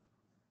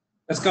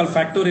 That's called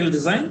factorial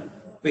design.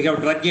 We have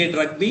drug A,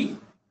 drug B.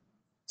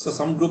 So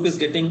some group is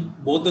getting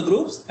both the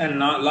groups, and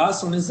now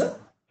last one is a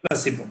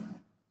placebo.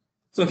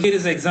 So here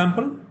is an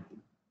example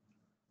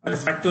of a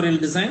factorial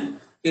design.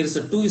 Here is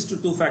a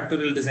 2:2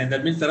 factorial design.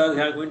 That means there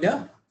are going to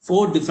have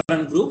 4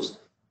 different groups.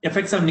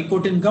 Effects of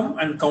nicotine gum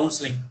and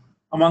counseling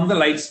among the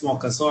light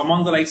smokers. So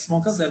among the light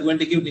smokers, they are going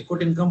to give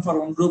nicotine gum for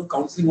one group,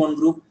 counseling one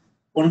group.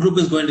 One group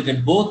is going to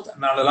get both,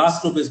 and now the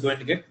last group is going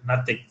to get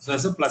nothing. So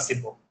that's a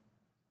placebo.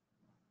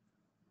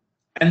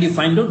 And you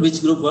find out which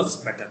group works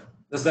better.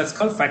 That's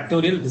called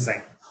factorial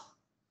design.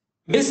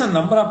 Based on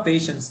number of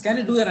patients, can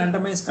you do a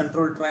randomized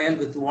control trial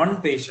with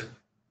one patient?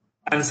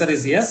 Answer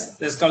is yes.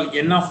 That's called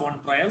N of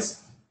 1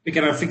 trials. We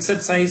can have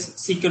fixed size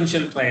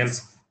sequential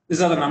trials.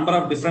 These are the number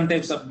of different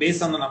types of,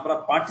 based on the number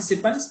of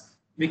participants,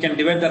 we can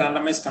divide the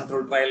randomized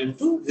control trial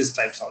into these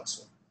types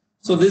also.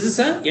 So this is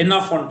a N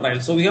of 1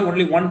 trial. So we have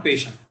only one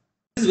patient.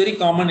 This is very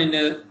common in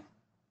a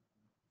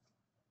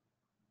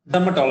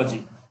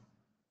dermatology.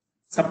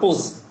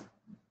 Suppose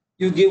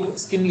you give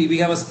skin, we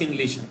have a skin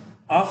lesion.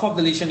 Half of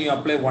the lesion you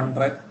apply one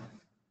drug,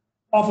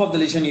 half of the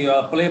lesion you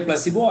apply a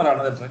placebo or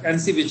another drug, and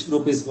see which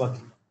group is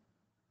working.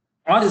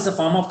 Or is a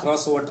form of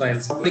crossover trial.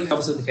 Somebody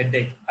comes with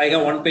headache. I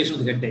have one patient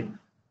with headache.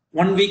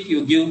 1 week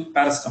you give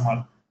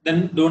paracetamol,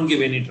 then don't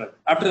give any drug.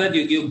 After that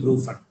you give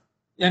Brufen.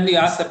 Then you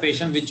ask the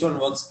patient which one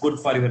works good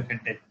for your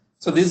headache.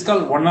 So this is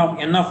called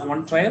N of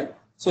 1 trial.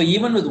 So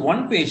even with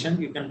one patient,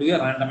 you can do a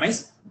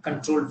randomized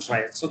controlled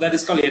trial. So that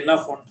is called N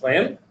of 1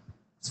 trial.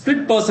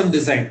 Split person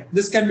design.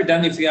 This can be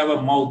done if you have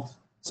a mouth.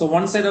 So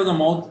one side of the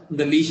mouth,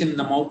 the lesion in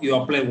the mouth, you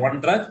apply one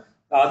drug.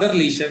 The other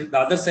lesion, the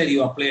other side,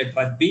 you apply a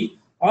drug B,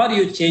 or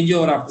you change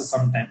over after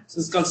some time. So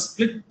it's called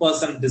split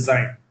person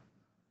design.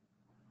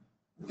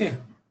 Okay.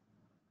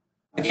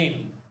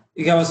 Again,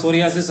 you have a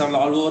psoriasis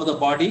all over the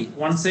body.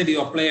 One side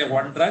you apply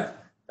one drug,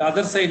 the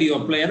other side you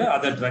apply the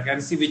other drug,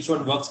 and see which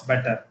one works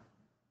better.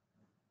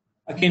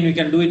 Again, we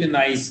can do it in the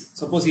eyes.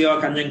 Suppose you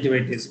have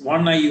conjunctivitis.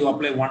 One eye you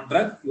apply one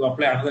drug, you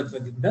apply another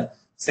drug in the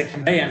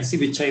second eye and see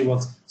which eye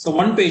works. So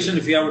one patient,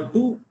 if you have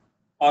 2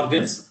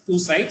 organs, 2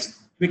 sides,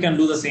 we can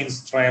do the same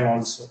trial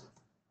also.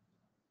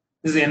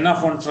 This is the N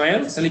of 1 trial,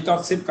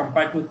 celecoxib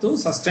compared with to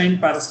sustained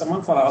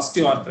paracetamol for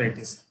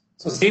osteoarthritis.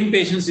 So same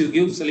patients you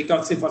give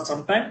celecoxib for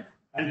some time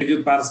and you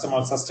give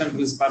paracetamol, sustained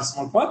release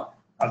paracetamol for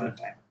other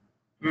time.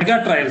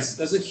 Mega trials,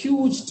 there's a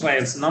huge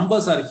trials,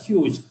 numbers are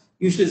huge.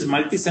 Usually it's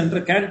multi-center,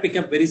 can pick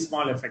up very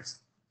small effects.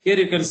 Here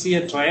you can see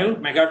a trial,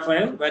 mega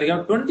trial, where you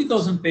have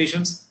 20,000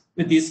 patients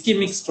with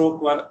ischemic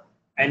stroke were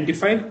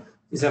identified.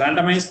 It's a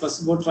randomized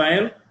placebo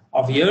trial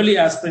of early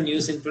aspirin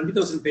use in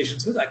 20,000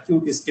 patients with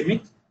acute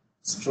ischemic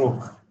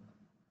stroke.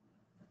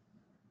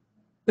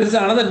 There is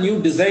another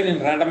new design in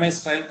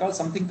randomized trial called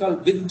something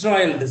called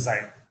withdrawal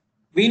design.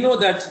 We know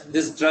that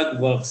this drug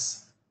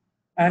works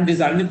and is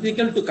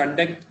unethical to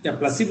conduct a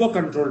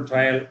placebo-controlled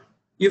trial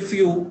if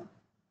you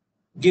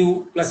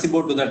give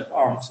placebo to that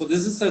arm. So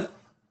this is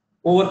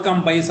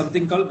overcome by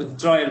something called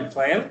withdrawal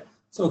trial.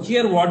 So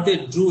here what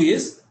they do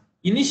is,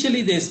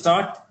 initially they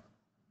start,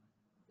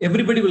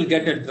 everybody will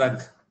get a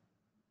drug.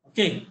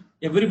 Okay,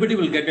 everybody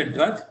will get a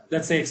drug.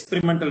 That's an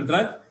experimental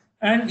drug.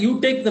 And you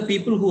take the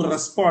people who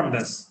respond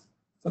us.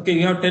 Okay,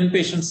 you have 10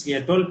 patients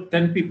here,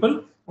 10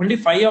 people, only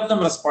 5 of them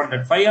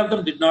responded. 5 of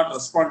them did not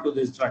respond to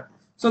this drug.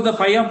 So the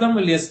 5 of them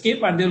will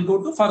escape and they'll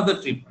go to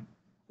further treatment.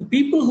 The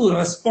people who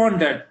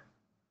responded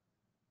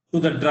to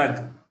the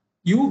drug,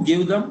 you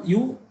give them,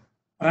 you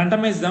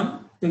randomize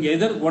them to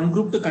either one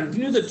group to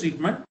continue the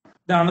treatment,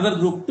 the another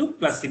group to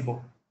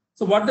placebo.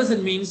 So what does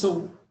it mean?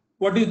 So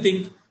what do you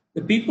think?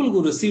 The people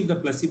who receive the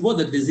placebo,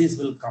 the disease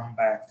will come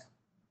back.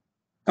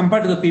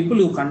 Compared to the people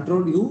who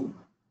control, you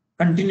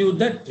continue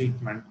the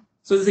treatment.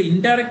 So it's an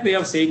indirect way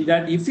of saying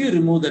that if you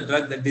remove the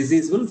drug, the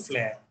disease will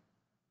flare.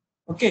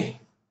 Okay.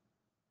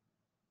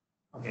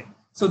 Okay.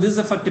 So this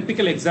is a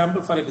typical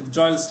example for a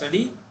withdrawal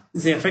study. This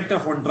is the effect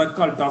of one drug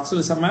called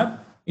tocilizumab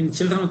in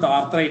children with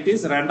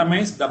arthritis,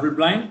 randomized,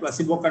 double-blind,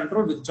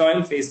 placebo-controlled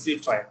withdrawal phase 3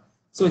 trial.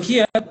 So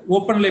here,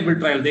 open label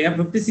trial, they have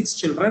 56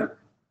 children.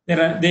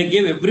 They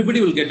gave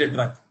everybody will get a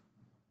drug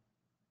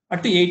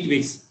at the 8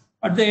 weeks.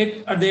 At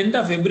the end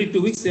of every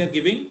 2 weeks, they are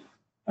giving.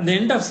 At the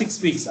end of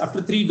 6 weeks,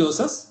 after 3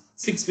 doses,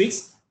 6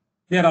 weeks,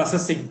 they are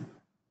assessing.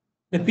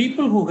 The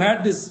people who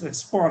had this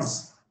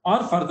response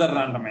or further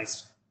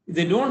randomized. If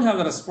they don't have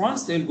a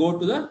response, they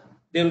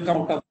will come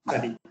out of the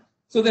study.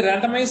 So they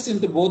randomized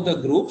into both the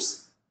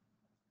groups.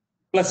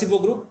 Placebo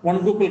group, one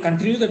group will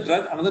continue the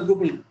drug, another group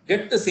will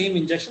get the same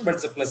injection, but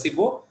it's a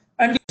placebo.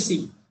 And you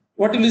see,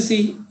 what will you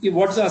see?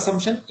 What's the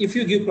assumption? If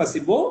you give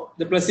placebo,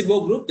 the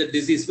placebo group, the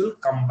disease will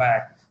come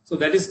back. So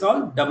that is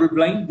called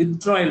double-blind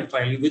withdrawal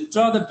trial. You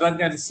withdraw the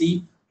drug and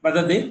see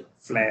whether they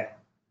flare.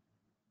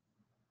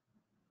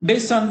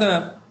 Based on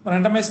the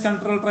randomized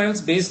control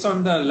trials, based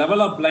on the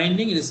level of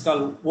blinding, it is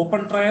called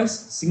open trials,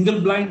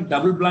 single blind,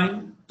 double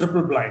blind,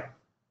 triple blind.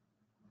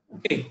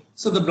 Okay,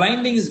 so the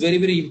blinding is very,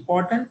 very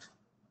important.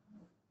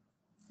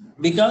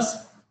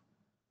 Because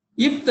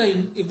if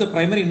the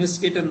primary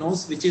investigator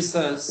knows which is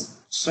a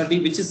study,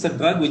 which is a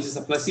drug, which is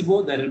a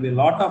placebo, there will be a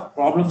lot of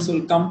problems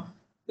will come.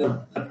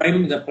 The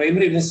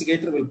primary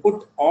investigator will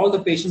put all the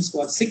patients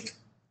who are sick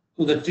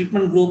to the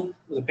treatment group,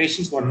 the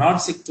patients who are not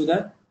sick to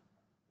the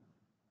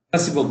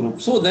placebo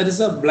group. So there is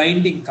a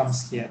blinding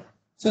comes here.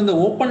 So in the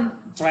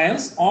open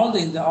trials, all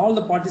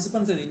the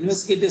participants and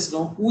investigators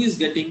know who is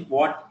getting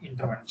what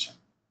intervention.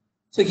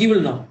 So he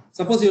will know.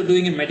 Suppose you are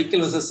doing a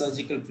medical versus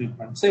surgical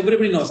treatment. So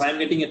everybody knows I am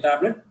getting a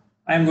tablet,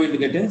 I am going to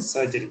get a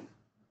surgery.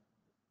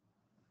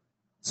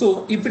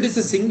 So if it is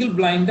a single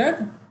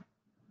blinded,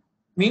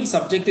 means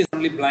subject is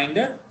only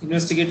blinded,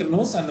 investigator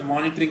knows and the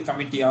monitoring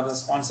committee or the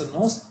sponsor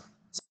knows.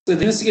 So the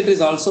investigator is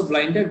also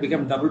blinded,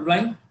 become double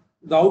blind.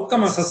 The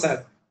outcome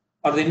assessor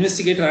or the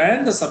investigator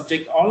and the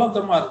subject, all of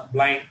them are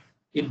blind.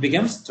 It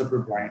becomes triple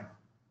blind.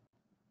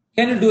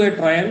 Can you do a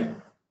trial?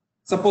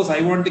 Suppose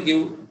I want to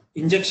give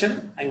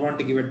injection, I want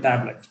to give a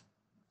tablet.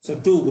 So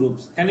two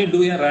groups. Can you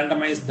do a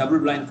randomized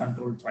double-blind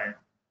control trial?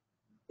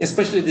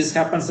 Especially this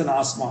happens in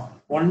asthma.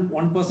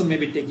 One person may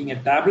be taking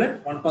a tablet,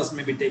 one person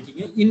may be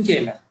taking an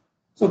inhaler.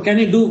 So can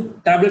you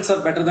do, tablets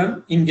are better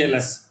than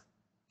inhalers.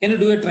 Can you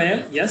do a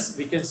trial? Yes,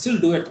 we can still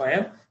do a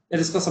trial. There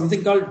is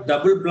something called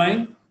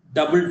double-blind,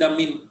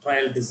 double-dummy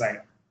trial design.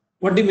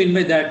 What do you mean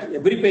by that?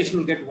 Every patient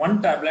will get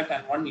one tablet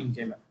and one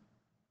inhaler.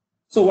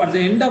 So at the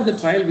end of the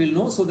trial, we'll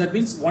know. So that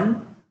means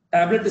one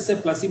tablet is a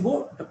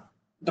placebo,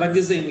 drug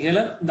is the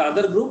inhaler. In the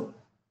other group,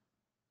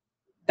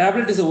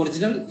 tablet is the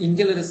original,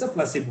 inhaler is a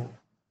placebo.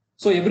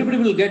 So everybody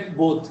will get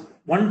both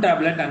one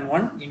tablet and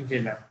one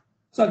inhaler.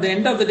 So at the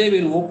end of the day,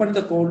 we'll open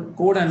the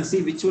code and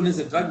see which one is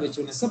a drug, which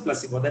one is a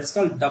placebo. That's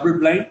called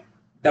double-blind,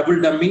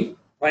 double-dummy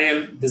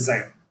trial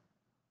design.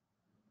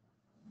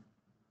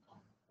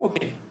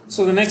 Okay,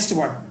 so the next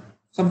one,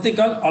 something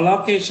called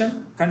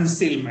allocation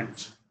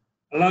concealment.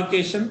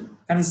 Allocation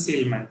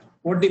concealment.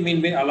 What do you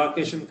mean by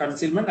allocation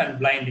concealment and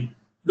blinding?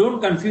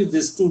 Don't confuse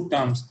these two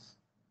terms.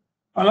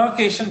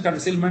 Allocation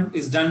concealment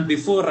is done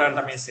before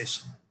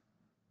randomization.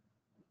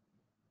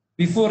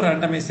 Before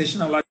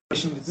randomization,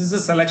 allocation, this is a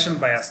selection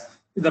bias.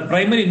 The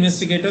primary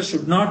investigator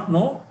should not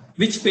know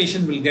which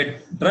patient will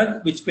get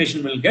drug, which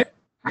patient will get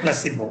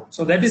placebo.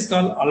 So that is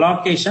called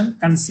allocation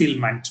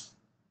concealment.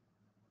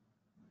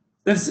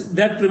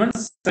 That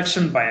prevents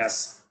selection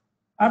bias.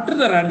 After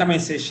the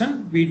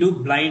randomization, we do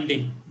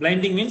blinding.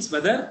 Blinding means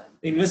whether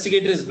the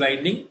investigator is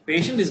blinding,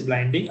 patient is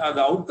blinding, or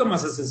the outcome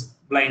assessor is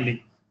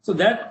blinding. So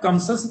that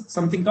comes as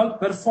something called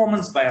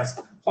performance bias.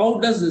 How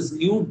does this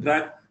new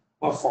drug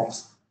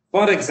performs?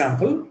 For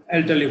example,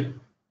 I'll tell you,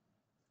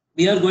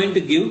 we are going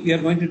to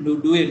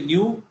do a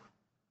new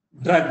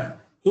drug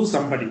to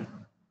somebody.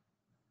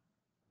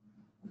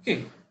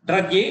 Okay,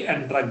 drug A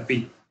and drug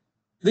B.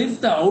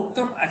 If the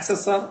outcome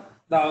assessor,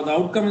 the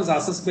outcome is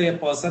assessed by a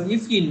person,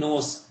 if he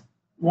knows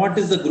what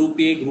is the group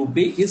A, group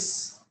B,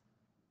 his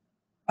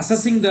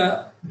assessing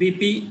the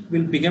BP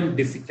will become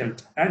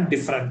difficult and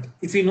different.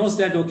 If he knows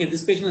that, okay,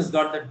 this patient has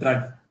got the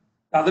drug,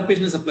 the other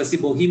patient is a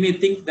placebo, he may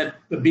think that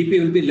the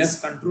BP will be less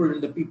controlled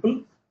in the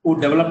people who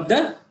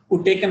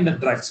taken the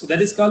drug. So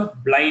that is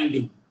called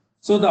blinding.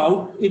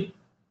 So it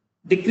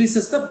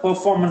decreases the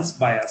performance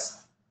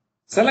bias.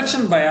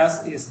 Selection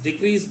bias is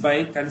decreased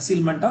by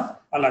concealment of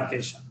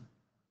allocation.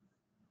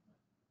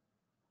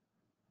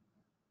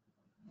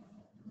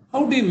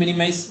 How do you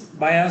minimize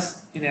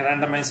bias in a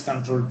randomized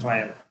controlled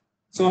trial?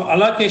 So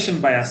allocation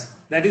bias,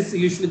 that is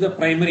usually the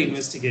primary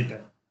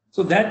investigator.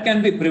 So that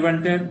can be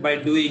prevented by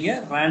doing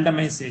a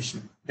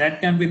randomization.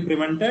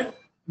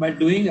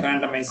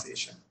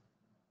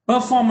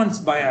 Performance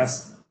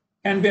bias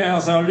can be,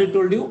 as I already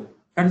told you,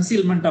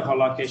 concealment of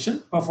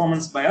allocation.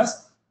 Performance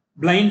bias,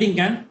 blinding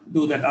can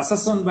do that.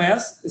 Assessment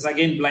bias is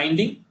again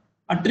blinding.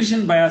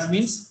 Attrition bias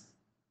means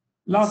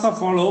loss of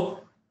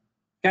follow-up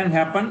can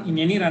happen in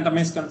any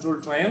randomized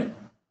controlled trial.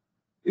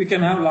 You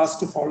can have loss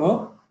to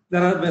follow-up.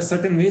 There are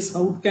certain ways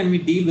how can we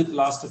deal with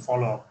loss to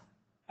follow-up.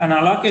 And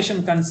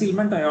allocation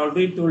concealment, I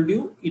already told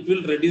you, it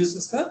will reduce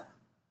the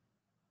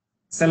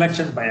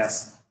selection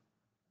bias.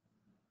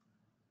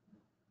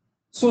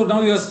 So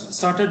now you have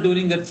started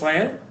doing the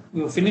trial,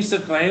 you have finished the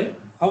trial.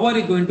 How are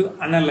you going to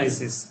analyze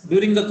this?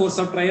 During the course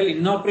of trial,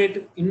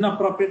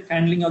 inappropriate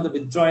handling of the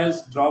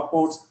withdrawals,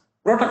 dropouts,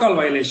 protocol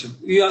violation.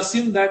 You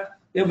assume that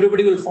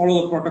everybody will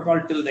follow the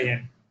protocol till the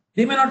end.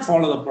 They may not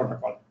follow the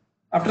protocol.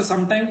 After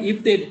some time,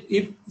 if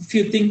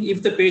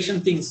the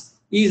patient thinks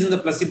he is in the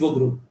placebo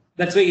group.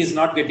 That's why he is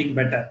not getting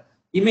better.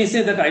 He may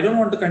say that I don't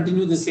want to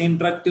continue the same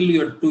drug till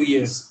your 2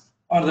 years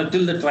or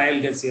till the trial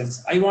gets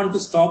ends. I want to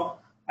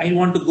stop. I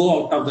want to go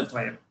out of the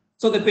trial.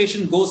 So the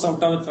patient goes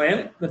out of the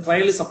trial. The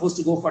trial is supposed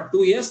to go for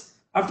 2 years.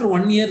 After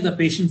 1 year, the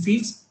patient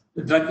feels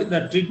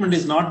the treatment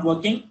is not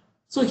working.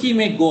 So he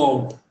may go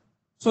out.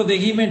 So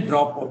he may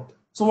drop out.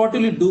 So what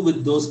will you do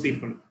with those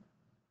people?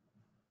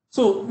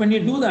 So when you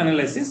do the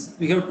analysis,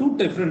 we have two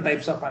different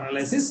types of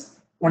analysis.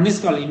 One is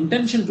called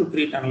intention to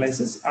treat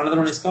analysis. Another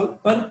one is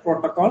called per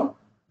protocol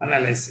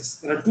analysis.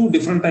 There are two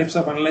different types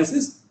of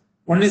analysis.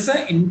 One is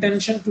an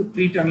intention to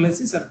treat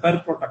analysis and per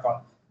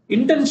protocol.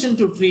 Intention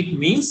to treat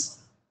means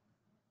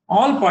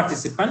all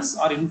participants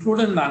are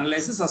included in the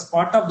analysis as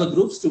part of the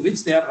groups to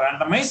which they are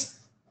randomized,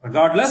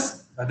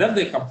 regardless whether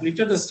they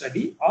completed the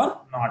study or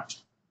not.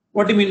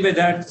 What do you mean by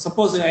that?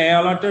 Suppose I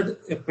allotted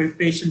a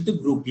patient to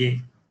group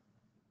A.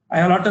 I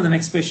allotted the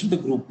next patient to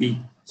group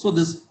B. So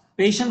this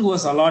patient who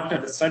was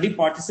allotted, a study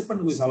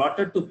participant who is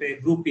allotted to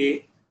group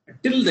A,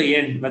 till the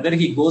end, whether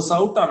he goes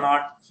out or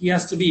not, he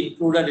has to be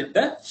included in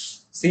the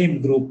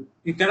same group.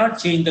 You cannot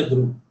change the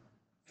group.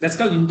 That's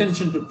called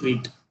intention to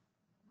treat.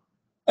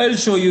 I'll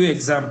show you an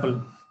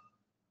example.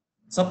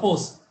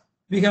 Suppose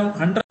we have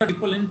 100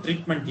 people in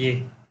treatment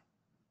A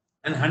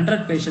and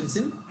 100 patients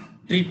in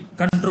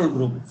control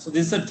group. So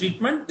this is a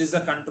treatment, this is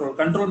a control.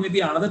 Control may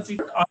be another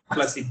treatment or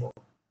placebo.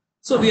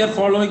 So we are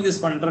following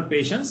this 100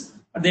 patients.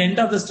 At the end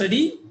of the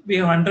study, we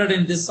have 100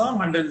 in this arm,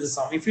 100 in this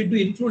arm. If you do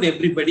include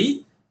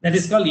everybody, that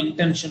is called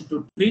intention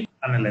to treat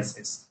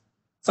analysis.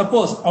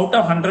 Suppose out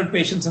of 100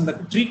 patients in the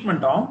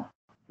treatment arm,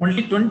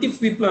 only 20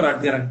 people are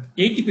adherent.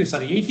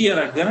 80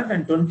 are adherent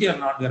and 20 are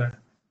not adherent.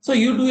 So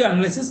you do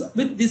analysis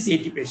with these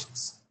 80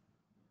 patients.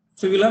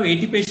 So we will have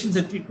 80 patients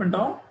in treatment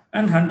arm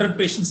and 100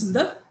 patients in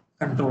the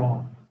control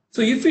arm.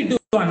 So if we do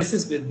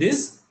analysis with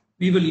this,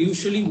 we will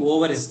usually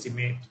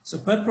overestimate. So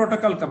per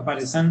protocol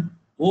comparison,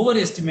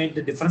 overestimate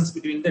the difference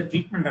between the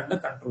treatment and the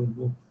control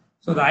group.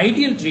 So the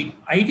ideal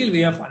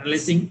way of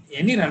analyzing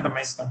any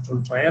randomized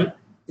control trial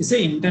is an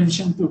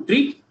intention to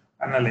treat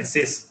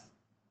analysis.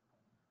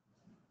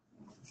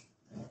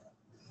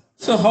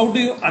 So how do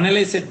you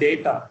analyze a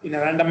data in a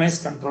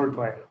randomized control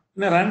trial?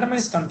 In a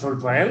randomized control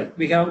trial,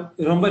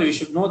 remember we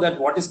should know that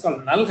what is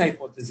called null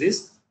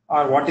hypothesis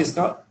or what is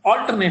called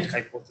alternate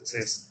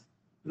hypothesis.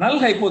 Null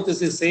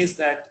hypothesis says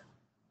that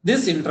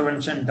this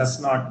intervention does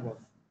not work.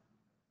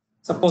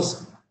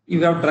 Suppose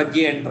you have drug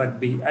A and drug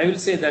B. I will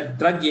say that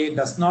drug A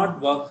does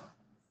not work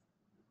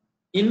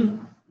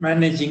in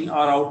managing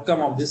our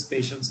outcome of these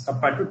patients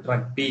compared to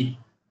drug B.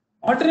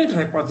 Alternate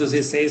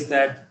hypothesis says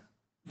that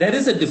there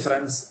is a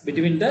difference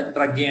between the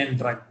drug A and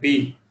drug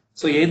B.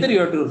 So either you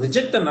have to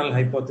reject the null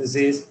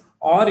hypothesis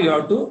or you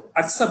have to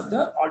accept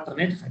the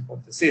alternate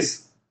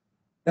hypothesis.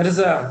 There is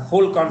a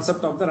whole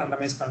concept of the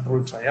randomized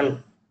control trial.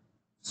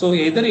 So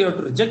either you have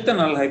to reject the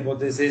null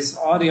hypothesis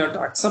or you have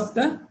to accept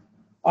the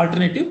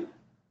alternative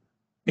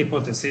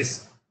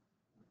hypothesis.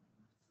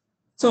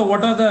 So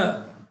what are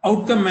the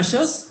outcome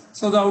measures?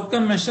 So the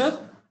outcome measure,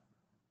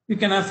 you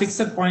can have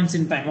fixed points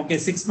in time. Okay,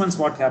 6 months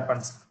what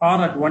happens?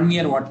 Or at 1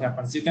 year what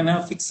happens? You can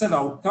have fixed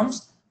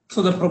outcomes.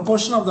 So the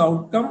proportion of the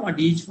outcome at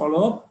each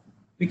follow-up,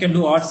 we can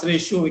do odds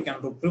ratio, we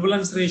can do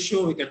prevalence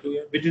ratio, we can do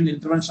it between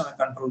intervention and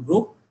control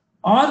group,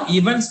 or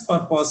events per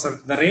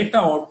person, the rate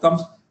of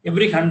outcomes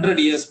every 100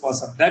 years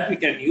person, that we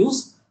can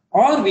use,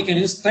 or we can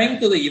use time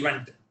to the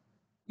event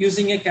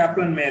using a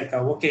Kaplan-Meier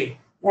curve. Okay,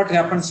 what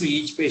happens to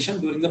each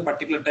patient during the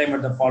particular time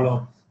at the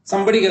follow-up?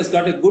 Somebody has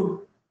got a good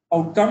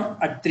outcome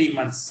at 3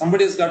 months.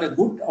 Somebody has got a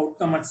good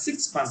outcome at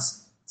 6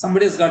 months.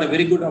 Somebody has got a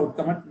very good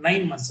outcome at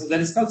 9 months. So that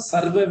is called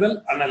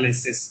survival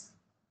analysis.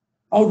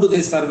 How do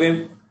they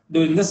survive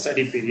during the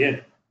study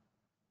period?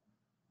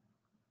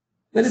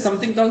 There is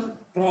something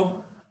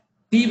called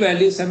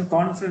p-values and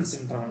confidence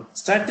interval,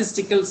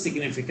 statistical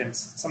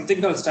significance.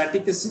 Something called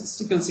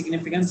statistical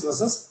significance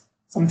versus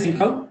something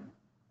called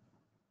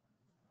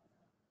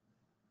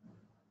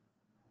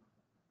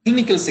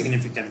clinical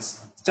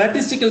significance.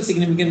 Statistical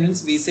significance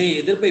means we say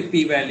either by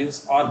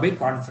p-values or by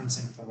confidence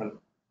interval.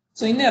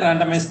 So in a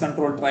randomized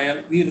control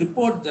trial, we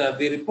report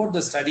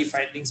the study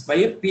findings by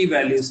a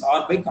p-values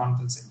or by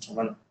confidence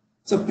interval.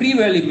 So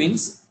p-value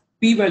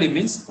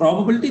means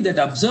probability that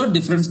observed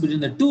difference between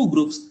the two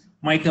groups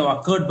might have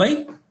occurred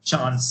by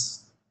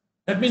chance.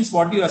 That means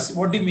what do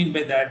you mean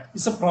by that?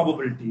 It's a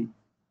probability.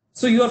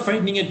 So you are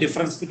finding a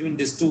difference between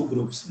these two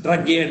groups,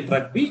 drug A and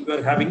drug B. You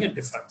are having a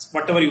difference,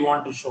 whatever you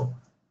want to show.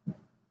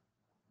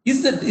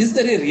 Is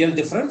there a real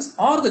difference,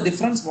 or the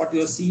difference what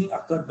you are seeing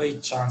occurred by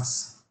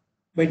chance?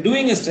 By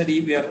doing a study,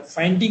 you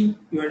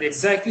are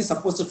exactly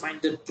supposed to find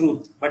the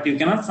truth, but you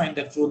cannot find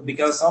the truth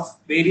because of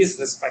various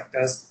risk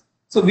factors.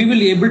 So we will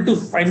be able to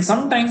find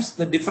sometimes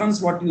the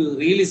difference what you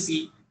really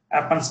see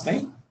happens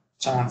by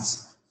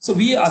chance. So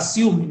we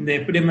assume in the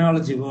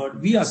epidemiology world,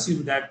 we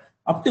assume that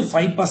up to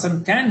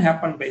 5% can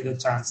happen by the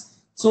chance.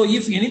 So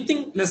if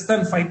anything less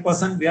than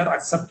 5%, we are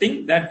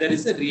accepting that there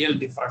is a real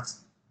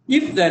difference.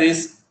 If there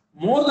is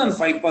more than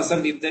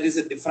 5%, if there is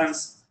a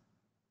difference,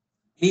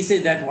 we say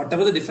that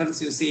whatever the difference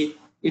you see,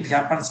 it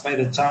happens by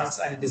the chance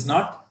and it is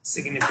not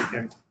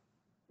significant.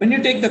 When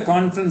you take the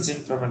confidence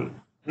interval,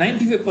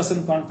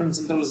 95% confidence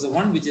interval is the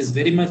one which is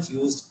very much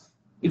used.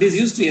 It is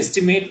used to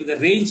estimate the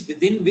range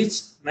within which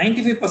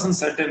 95%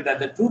 certain that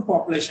the true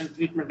population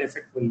treatment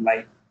effect will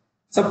lie.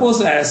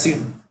 Suppose I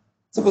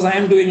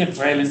am doing a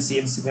trial in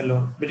CMC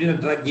Vellore between a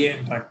drug A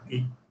and drug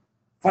B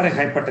for a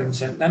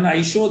hypertension. Then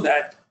I show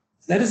that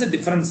there is a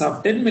difference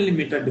of 10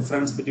 millimeter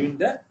difference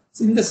between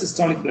in the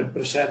systolic blood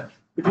pressure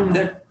between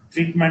the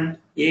treatment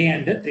A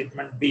and the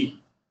treatment B.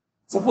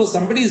 Suppose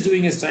somebody is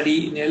doing a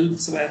study in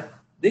elsewhere,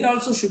 they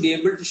also should be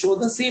able to show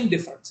the same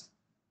difference.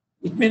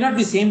 It may not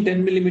be same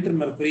 10 millimeter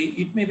mercury,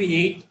 it may be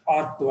 8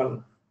 or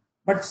 12.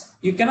 But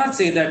you cannot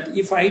say that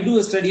if I do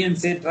a study and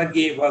say drug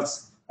A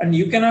works, and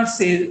you cannot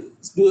say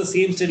do the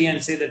same study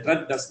and say the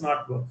drug does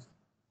not work.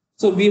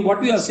 So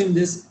what we assume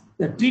is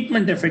the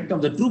treatment effect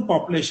of the true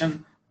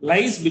population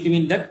lies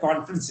between that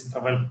confidence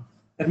interval.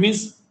 That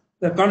means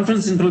the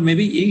confidence interval may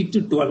be 8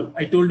 to 12.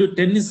 I told you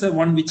 10 is the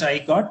one which I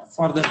got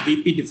for the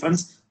BP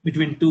difference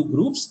between two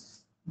groups.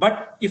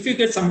 But if you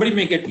get somebody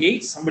may get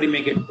 8, somebody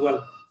may get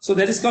 12. So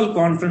that is called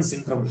confidence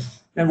interval.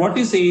 And what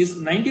you say is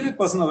 95%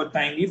 of the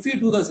time, if you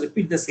do this,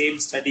 repeat the same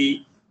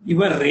study,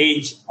 your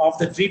range of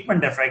the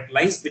treatment effect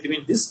lies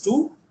between these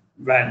two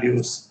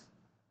values.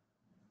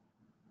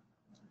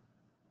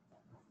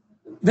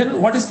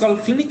 Then what is called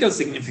clinical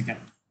significant?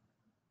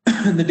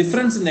 The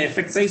difference in the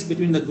effect size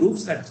between the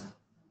groups that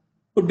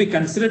could be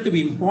considered to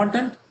be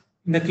important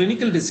in the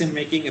clinical decision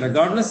making,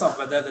 regardless of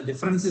whether the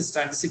difference is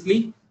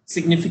statistically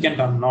significant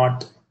or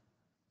not.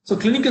 So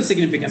clinical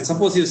significance,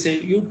 suppose you say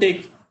you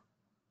take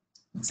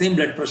same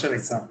blood pressure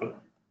example.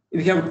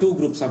 If you have two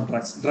groups of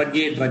drugs, drug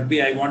A, drug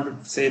B, I want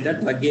to say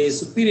that drug A is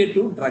superior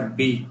to drug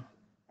B.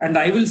 And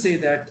I will say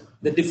that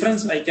the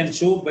difference I can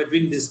show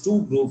between these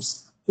two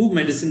groups, two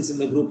medicines in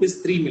the group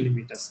is 3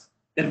 millimeters.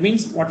 That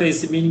means what I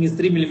say meaning is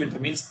 3 millimeter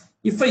means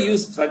if I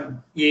use drug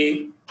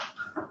A,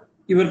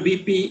 your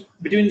BP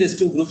between these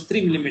two groups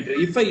 3 millimeter.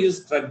 If I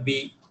use drug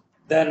B,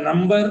 the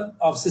number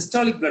of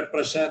systolic blood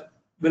pressure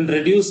will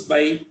reduce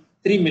by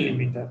 3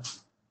 millimeter.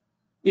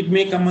 It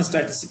may come as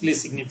statistically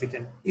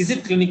significant. Is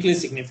it clinically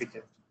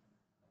significant?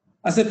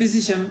 As a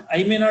physician,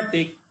 I may not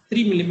take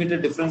 3 millimeter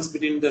difference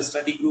between the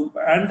study group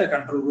and the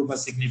control group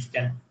as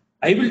significant.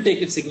 I will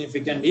take it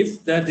significant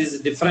if there is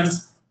a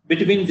difference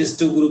between these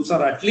two groups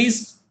or at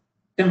least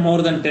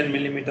more than 10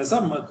 millimeters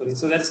of mercury.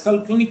 So that's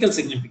called clinical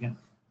significance.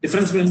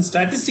 Difference between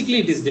statistically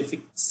it is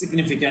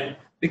significant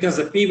because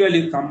the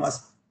p-value comes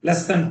as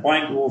less than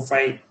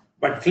 0.05,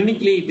 but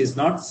clinically it is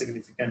not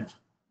significant.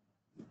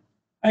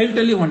 I will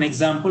tell you one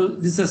example.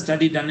 This is a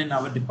study done in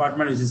our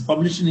department, which is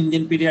published in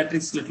Indian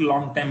Pediatrics little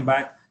long time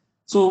back.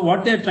 So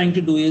what they are trying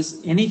to do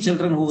is any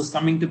children who is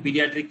coming to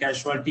pediatric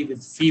casualty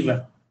with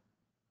fever,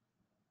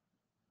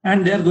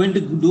 and they are going to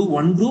do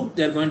one group,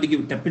 they are going to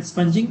give tepid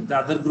sponging, the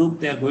other group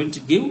they are going to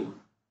give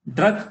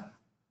drug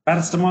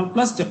paracetamol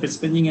plus tepid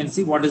sponging and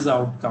see what is the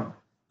outcome.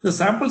 The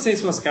sample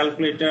size was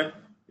calculated,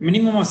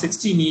 minimum of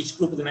 16 each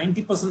group with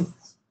 90%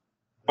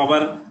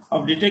 power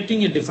of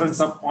detecting a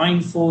difference of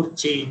 0.4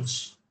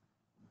 change.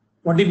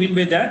 What do you mean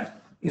by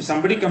that? If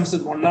somebody comes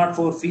with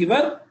 104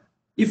 fever,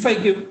 if I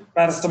give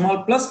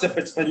paracetamol plus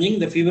tepid sponging,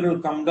 the fever will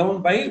come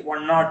down by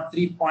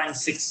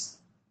 103.6.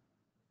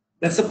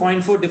 That's the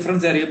 0.4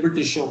 difference they are able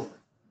to show.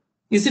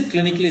 Is it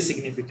clinically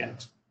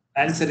significant?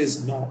 Answer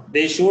is no.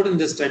 They showed in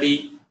the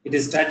study it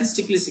is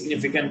statistically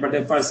significant, but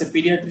if as a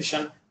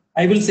pediatrician,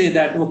 I will say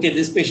that, okay,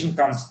 this patient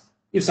comes.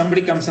 If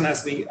somebody comes and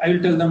asks me, I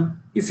will tell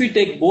them, if we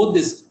take both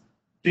this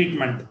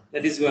treatment,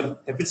 that is your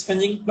tepid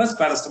sponging plus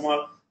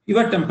paracetamol,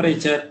 your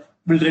temperature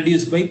will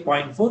reduce by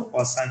 0.4%,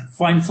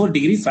 0.4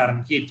 degree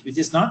Fahrenheit, which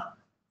is not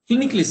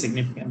clinically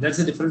significant. That's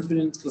the difference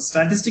between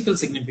statistical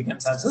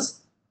significance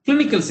versus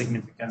clinical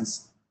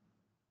significance.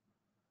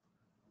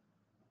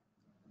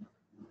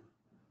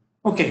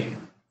 Okay,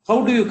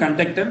 how do you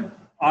conduct an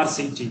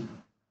RCT?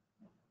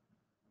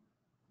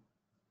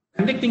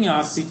 Conducting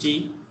an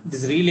RCT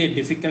is really a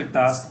difficult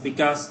task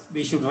because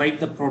we should write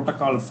the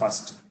protocol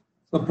first.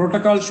 The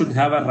protocol should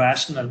have a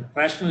rationale.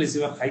 Rationale is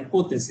your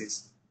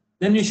hypothesis.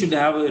 Then you should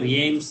have your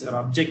aims, your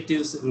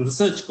objectives, your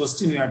research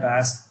question you have to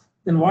ask.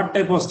 Then what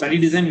type of study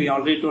design we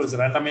already told is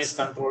randomized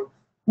control.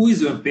 Who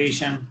is your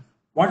patient?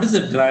 What is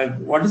the drug?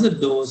 What is the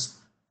dose?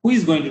 Who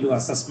is going to do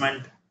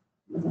assessment?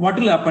 What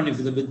will happen if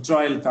the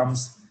withdrawal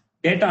comes?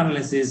 Data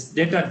analysis,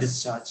 data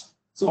discharge.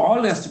 So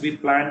all has to be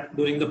planned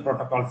during the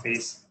protocol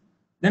phase.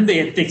 Then the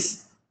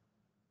ethics,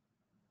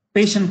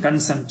 patient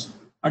consent,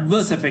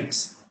 adverse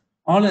effects,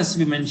 all has to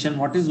be mentioned.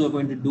 What is we're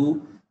going to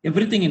do?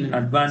 Everything in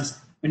advance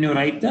when you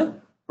write the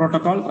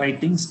protocol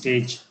writing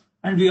stage.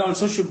 And we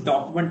also should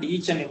document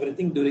each and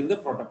everything during the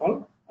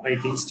protocol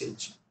writing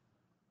stage.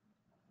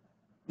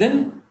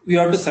 Then we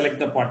have to select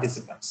the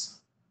participants.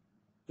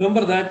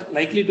 Remember that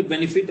likely to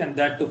benefit and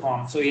that to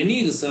harm. So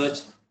any research,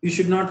 you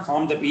should not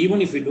harm them.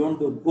 Even if you don't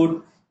do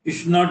good, you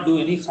should not do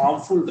any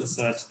harmful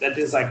research. That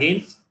is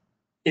again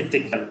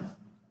ethical.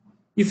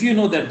 If you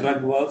know that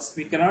drug works,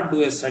 we cannot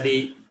do a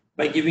study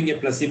by giving a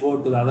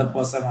placebo to the other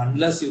person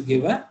unless you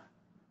give a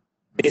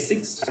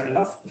basic standard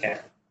of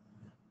care.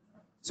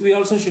 So we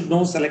also should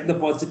know, select the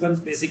participants,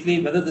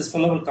 basically whether this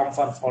fellow will come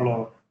for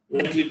follow-up,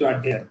 likely to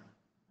adhere.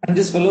 And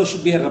this fellow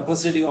should be a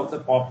representative of the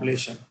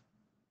population.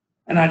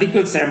 An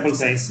adequate sample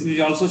size.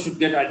 We also should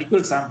get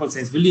adequate sample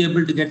size. Will you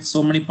able to get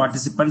so many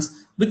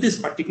participants with this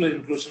particular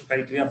inclusion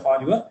criteria for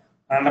your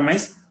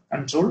randomized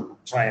controlled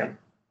trial?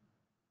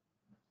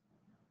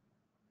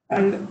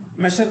 And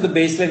measure the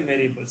baseline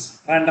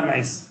variables.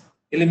 Randomize.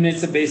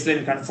 Eliminates the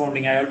baseline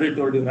confounding. I already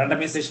told you,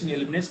 randomization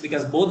eliminates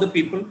because both the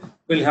people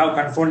will have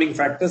confounding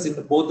factors in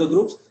both the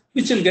groups,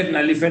 which will get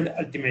nullified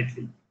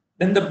ultimately.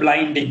 Then the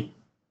blinding.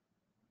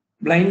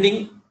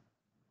 Blinding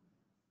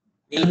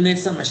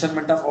eliminates the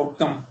measurement of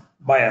outcome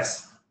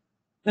bias.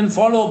 Then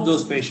follow up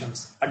those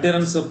patients.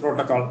 Adherence to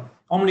protocol.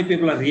 How many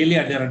people are really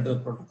adherent to the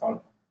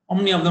protocol? How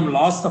many of them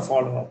lost the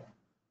follow-up?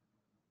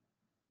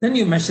 Then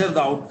you measure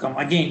the outcome.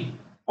 Again,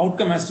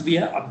 outcome has to be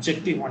an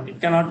objective one. It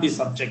cannot be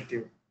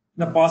subjective.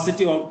 The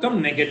positive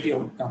outcome,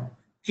 negative outcome.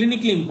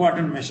 Clinically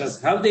important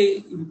measures. Have they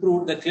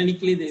improved? The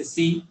clinically they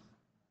see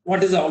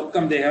what is the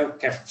outcome they have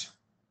kept.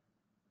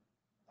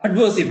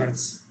 Adverse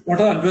events. What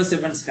are adverse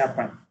events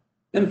happen?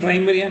 Then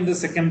primary and the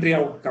secondary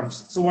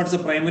outcomes. So what is the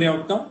primary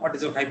outcome? What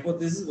is your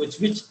hypothesis? Which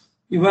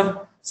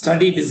your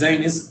study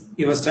design is,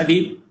 your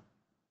study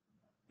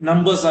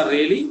numbers are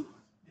really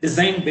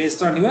designed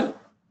based on your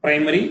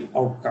primary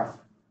outcome.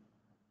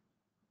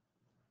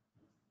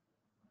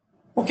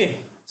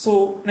 Okay,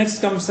 so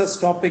next comes the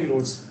stopping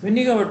rules. When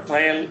you have a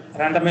trial,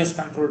 randomized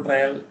control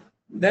trial,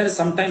 there is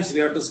sometimes we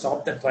have to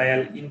stop the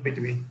trial in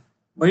between.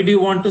 Why do you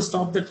want to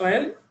stop the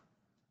trial?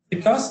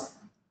 Because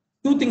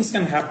two things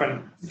can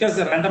happen. Because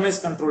the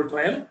randomized control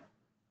trial,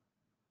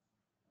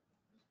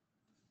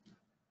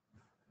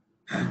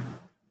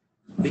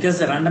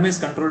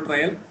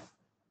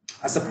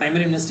 as a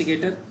primary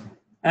investigator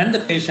and the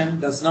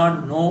patient does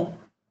not know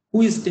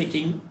who is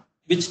taking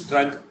which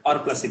drug or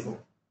placebo.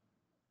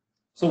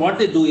 So what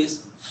they do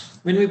is,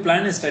 when we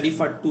plan a study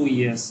for 2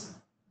 years,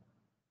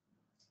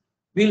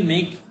 we'll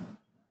make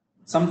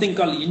something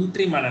called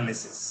interim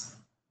analysis.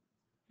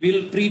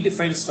 We'll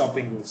predefine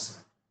stopping rules.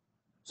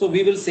 So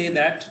we will say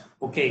that,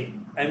 okay,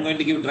 I'm going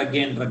to give drug A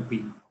and drug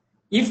B.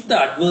 If the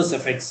adverse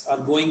effects are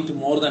going to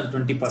more than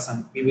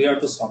 20%, we have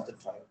to stop the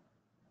trial.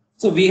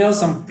 So we have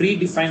some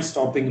predefined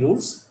stopping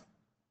rules.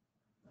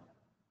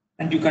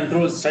 And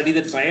you study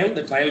the trial.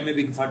 The trial may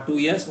be for 2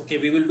 years. Okay,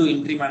 we will do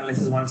interim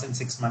analysis once in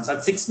 6 months.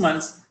 At 6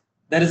 months,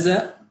 there is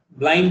a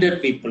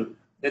blinded people.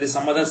 There is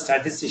some other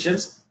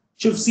statisticians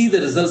should see the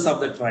results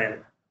of the trial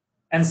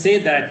and say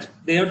that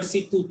they have to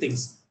see two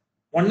things.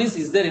 One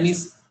is there any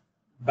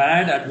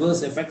bad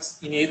adverse effects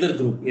in either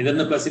group, either in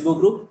the placebo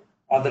group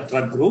or the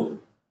drug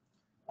group,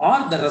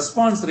 or the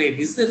response rate.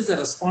 Is there a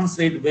response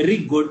rate very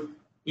good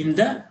in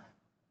the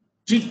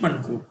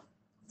treatment group?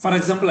 For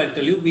example, I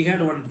tell you, we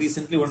had one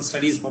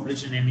study is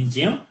published in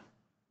NEGM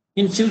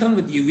in children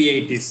with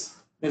uveitis.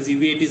 There's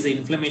uveitis, the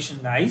inflammation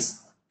in the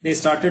eyes. They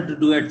started to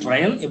do a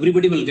trial.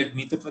 Everybody will get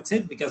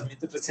methotrexate because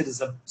methotrexate is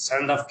a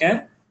standard of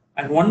care.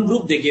 And one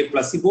group they gave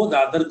placebo, the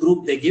other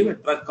group they gave a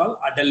drug called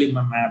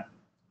adalimumab,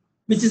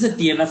 which is a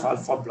TNF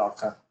alpha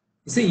blocker.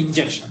 It's an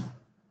injection.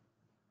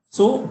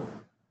 So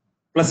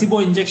placebo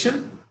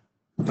injection,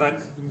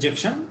 drug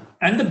injection,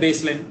 and the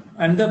baseline,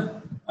 and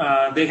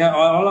they have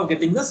all are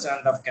getting the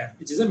standard of care,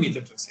 which is a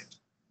methotrexate.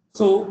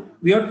 So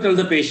we have to tell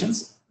the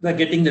patients they're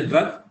getting the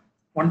drug.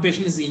 One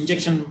patient is the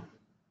injection,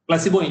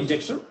 placebo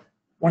injection,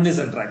 one is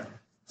a drug.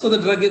 So the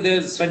drug,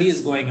 their study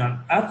is going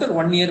on. After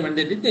 1 year, when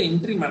they did the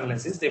interim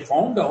analysis, they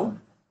found out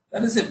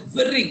there is a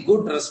very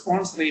good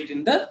response rate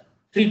in the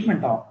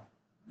treatment arm.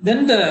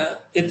 Then the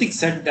ethics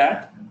said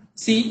that,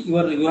 see, you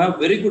have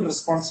very good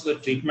response to the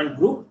treatment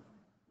group,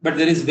 but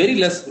there is very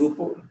less group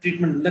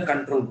treatment in the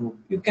control group.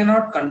 You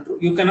cannot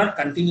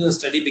continue the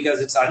study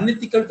because it's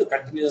unethical to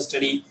continue the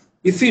study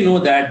if you know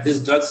that this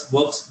drug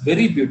works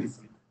very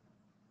beautifully.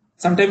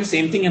 Sometimes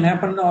same thing can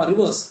happen or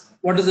reverse.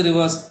 What is the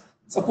reverse?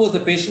 Suppose the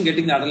patient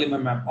getting the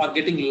adalimumab or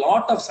getting a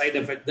lot of side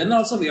effect, then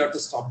also we have to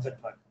stop the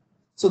drug.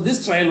 So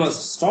this trial was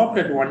stopped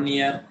at 1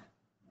 year.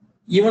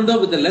 Even though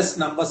with the less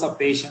numbers of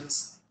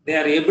patients, they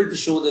are able to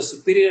show the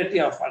superiority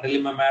of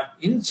adalimumab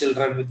in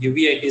children with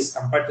uveitis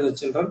compared to the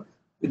children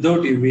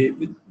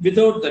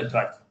without the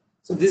drug.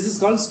 So this is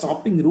called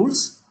stopping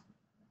rules.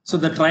 So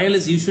the trial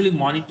is usually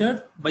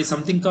monitored by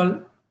something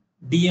called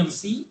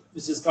DMC,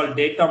 which is called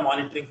Data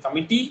Monitoring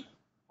Committee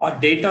or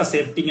Data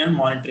Safety and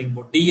Monitoring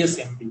Board,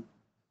 DSMB.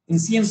 In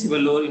CMC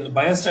Vellore, in the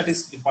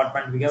biostatistics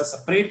department, we have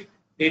separate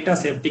Data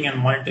Safety and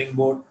Monitoring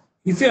Board.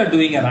 If you are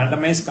doing a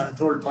randomized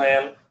control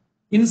trial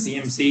in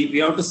CMC, we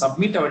have to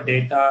submit our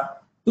data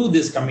to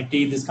this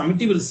committee. This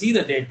committee will see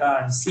the data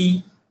and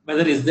see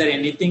whether is there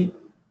anything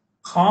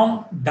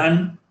harm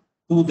done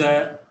to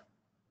the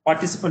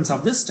participants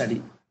of this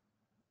study.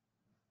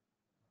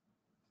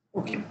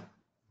 Okay.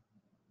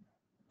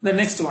 The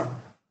next one.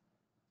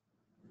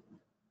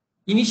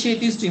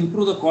 Initiatives to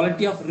improve the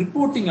quality of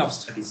reporting of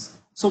studies.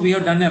 So we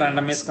have done a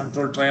randomized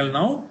control trial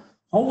now.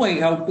 How I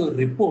have to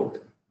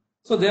report?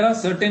 So there are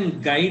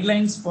certain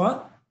guidelines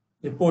for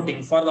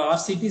reporting. For the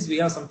RCTs, we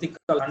have something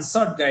called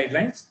unsought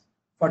guidelines.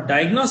 For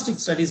diagnostic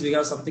studies, we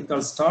have something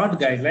called START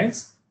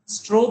guidelines.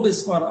 STROBE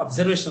is for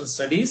observational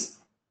studies.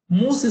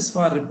 MOOS is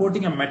for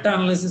reporting a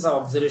meta-analysis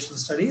of observational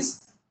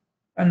studies.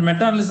 And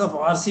meta-analysis of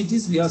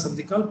RCTs, we have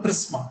something called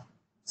PRISMA.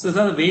 So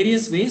there are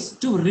various ways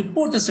to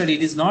report a study.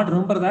 It is not,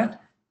 remember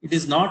that, it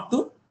is not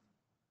to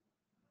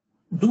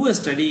do a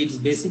study, it is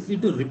basically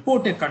to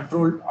report a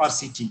controlled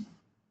RCT.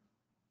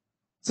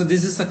 So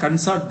this is the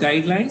consort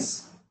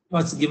guidelines,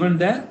 what's given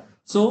there.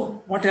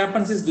 So what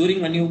happens is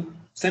during when you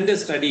send a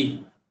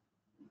study,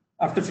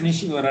 after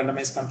finishing your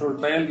randomized control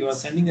trial, you are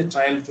sending a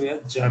trial to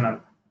a journal.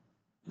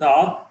 The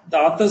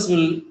authors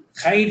will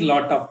hide a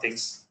lot of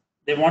things.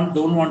 They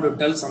don't want to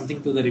tell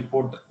something to the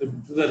reporter,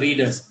 to the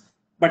readers.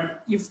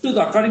 But if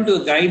according to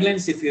the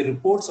guidelines, if you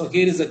report, so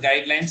here is the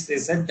guidelines, they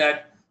said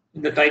that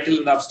in the title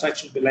and the abstract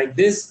should be like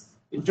this,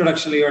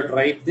 introduction you have to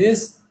write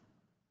this,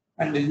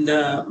 and in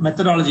the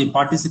methodology,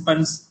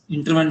 participants,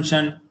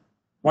 intervention,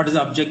 what is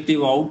the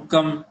objective,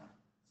 outcome,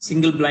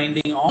 single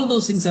blinding, all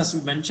those things has to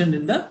be mentioned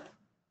in the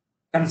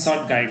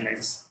consort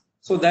guidelines.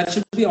 So there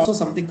should be also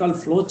something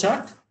called flow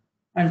chart,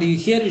 and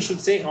here you should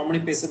say how many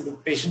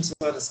patients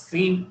were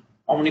screened,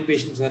 how many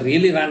patients were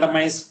really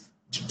randomized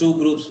to two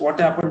groups, what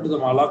happened to the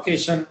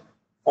allocation,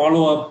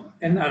 follow-up,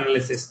 and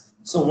analysis.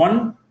 So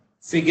one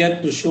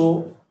figure to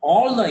show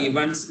all the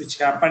events which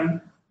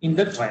happened in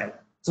the trial.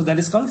 So that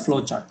is called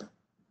flow chart.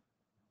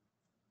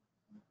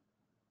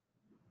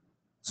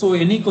 So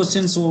any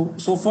questions?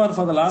 So far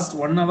for the last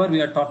 1 hour,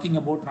 we are talking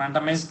about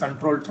randomized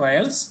controlled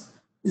trials.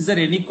 Is there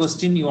any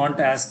question you want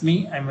to ask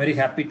me? I'm very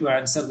happy to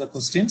answer the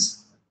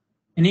questions.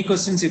 Any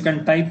questions you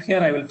can type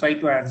here, I will try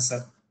to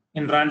answer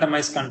in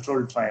randomized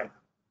controlled trial.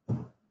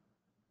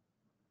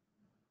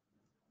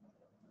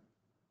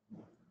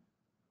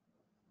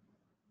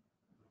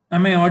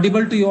 Am I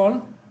audible to you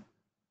all?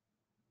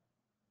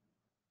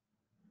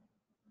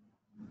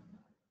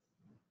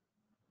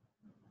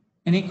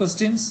 Any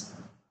questions?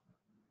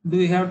 Do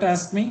you have to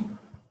ask me?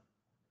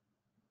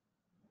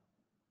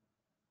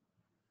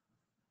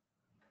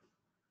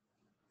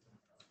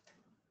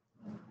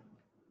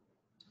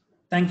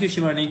 Thank you,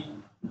 Shivani.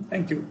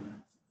 Thank you.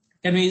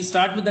 Can we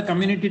start with the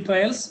community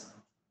trials?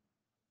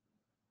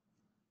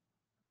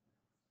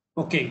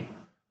 Okay.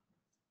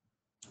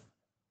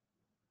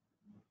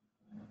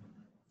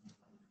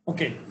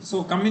 Okay,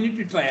 so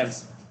community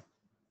trials.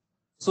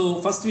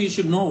 So first we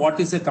should know what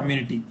is a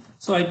community.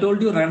 So I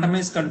told you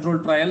randomized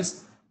controlled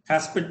trials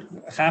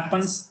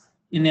happens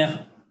in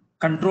a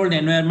controlled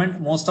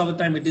environment. Most of the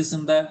time it is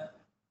in the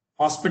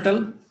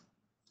hospital,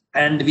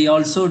 and we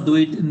also do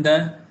it in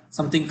the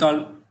something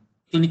called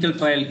clinical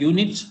trial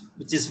unit,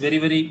 which is very,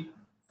 very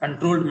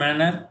controlled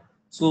manner.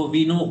 So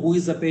we know who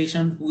is the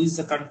patient, who is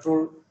the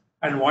control,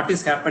 and what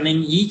is happening.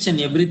 Each and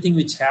everything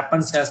which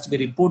happens has to be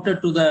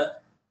reported to the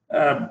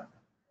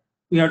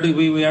we have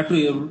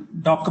to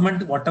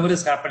document whatever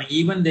is happening.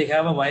 Even they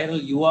have a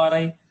viral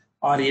URI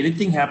or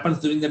anything happens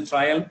during the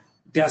trial,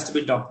 it has to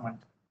be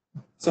documented.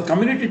 So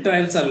community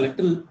trials are a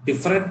little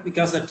different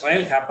because the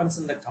trial happens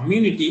in the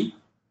community,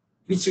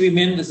 which we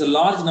mean is a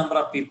large number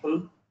of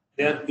people.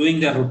 They are doing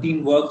their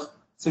routine work.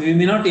 So we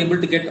may not be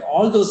able to get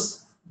all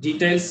those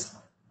details.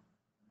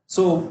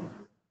 So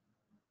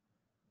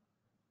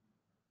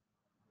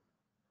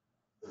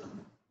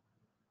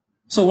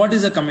what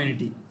is a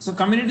community? So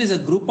community is a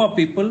group of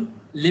people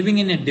living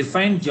in a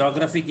defined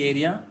geographic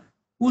area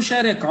who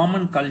share a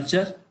common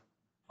culture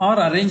or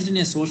arranged in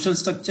a social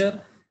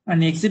structure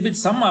and exhibit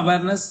some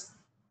awareness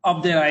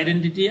of their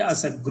identity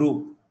as a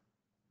group,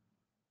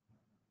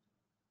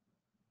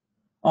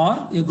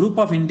 or a group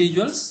of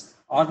individuals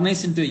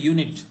organized into a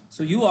unit.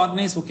 So you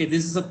organize, okay,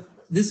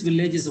 this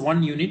village is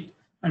one unit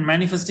and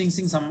manifesting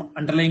some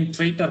underlying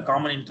trait or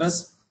common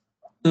interest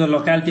to the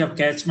locality of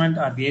catchment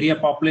or the area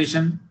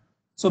population.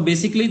 So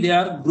basically they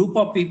are a group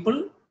of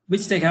people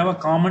which they have a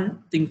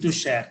common thing to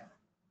share.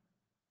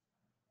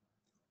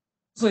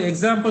 So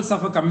examples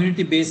of a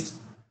community-based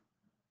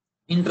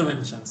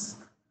interventions.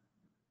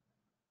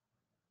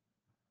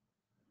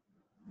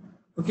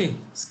 Okay,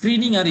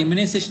 screening or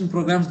immunization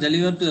programs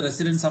delivered to the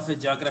residents of a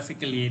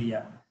geographical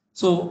area.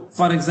 So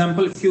for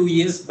example, a few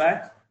years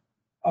back,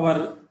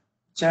 our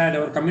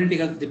community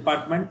health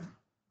department,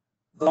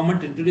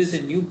 government introduced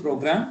a new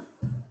program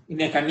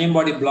in a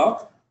Kanyambadi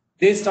block.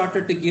 They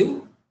started to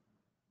give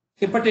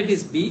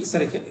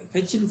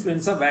H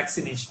influenza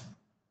vaccination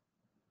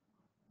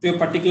to a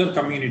particular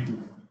community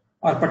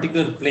or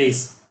particular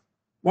place.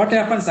 What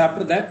happens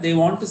after that? They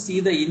want to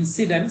see the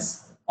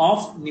incidence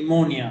of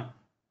pneumonia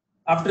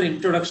after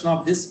introduction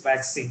of this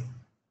vaccine,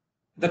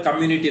 the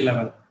community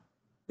level.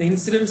 The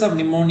incidence of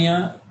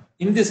pneumonia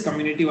in this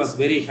community was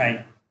very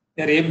high.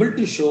 They are able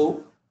to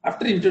show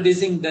after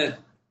introducing the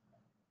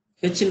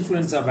H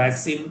influenza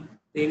vaccine,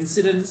 the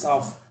incidence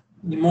of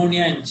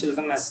pneumonia in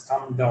children has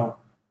come down.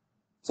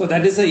 So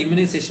that is the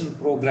immunization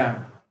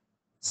program.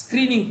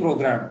 Screening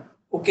program.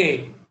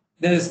 Okay,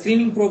 the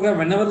screening program,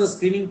 whenever the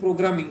screening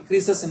program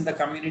increases in the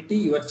community,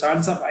 your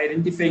chance of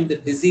identifying the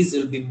disease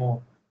will be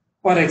more.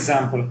 For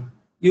example,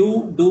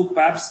 You do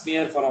pap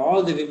smear for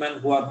all the women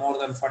who are more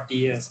than 40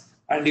 years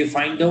and you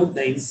find out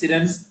the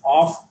incidence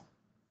of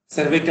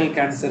cervical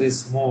cancer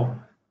is more.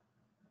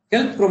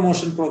 Health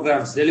promotion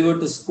programs delivered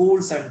to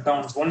schools and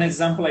towns. One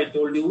example I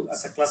told you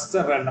as a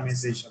cluster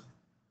randomization.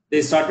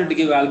 They started to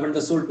give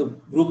albendazole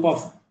to group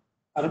of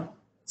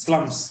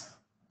slums.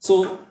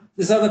 So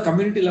these are the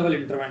community level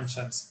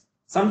interventions.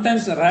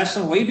 Sometimes the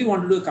rational, why do you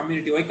want to do a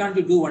community? Why can't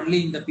you do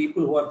only in the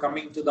people who are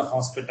coming to the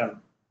hospital?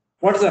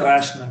 What is the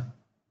rationale?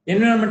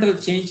 Environmental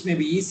change may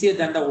be easier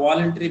than the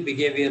voluntary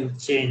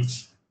behavioral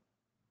change.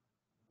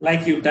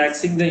 Like you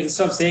taxing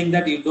instead of saying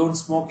that you don't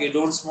smoke, you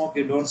don't smoke,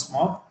 you don't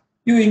smoke,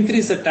 you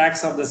increase the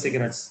tax of the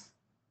cigarettes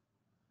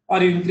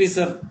or you increase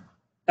the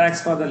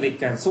tax for the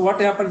liquor. So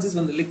what happens is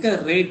when the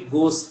liquor rate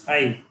goes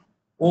high,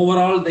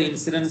 overall the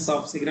incidence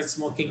of cigarette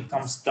smoking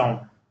comes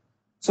down.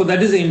 So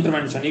that is the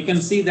intervention. You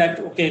can see that,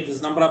 okay,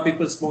 this number of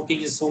people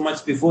smoking is so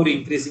much before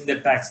increasing the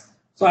tax.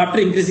 So after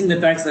increasing the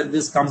tax, that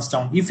this comes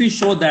down. If we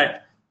show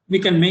that, we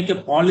can make a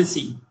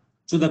policy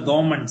to the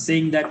government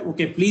saying that,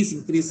 okay, please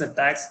increase the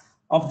tax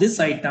of these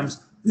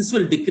items. This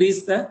will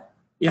decrease the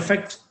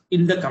effect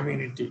in the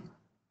community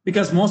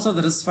because most of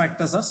the risk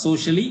factors are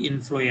socially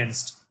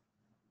influenced.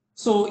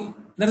 So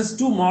there is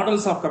two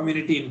models of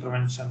community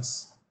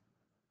interventions.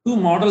 Two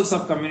models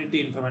of community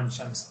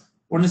interventions.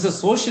 One is a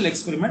social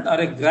experiment or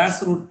a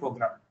grassroots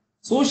program.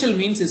 Social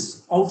means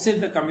is outside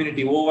the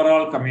community,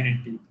 overall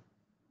community.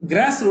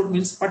 Grassroots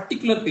means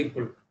particular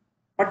people.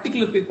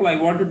 Particular people, I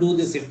want to do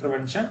this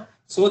intervention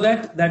so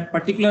that that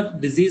particular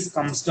disease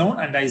comes down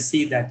and I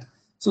see that.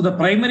 So the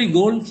primary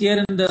goal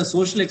here in the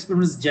social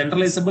experiment is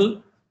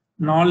generalizable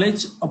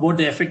knowledge about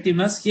the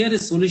effectiveness. Here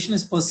is solution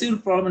is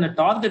perceived problem in a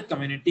target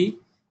community.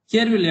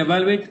 Here we'll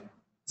evaluate,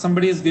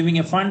 somebody is giving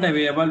a fund, I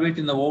will evaluate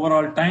in the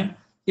overall time.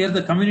 Here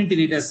the community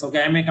leaders,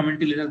 okay, I'm a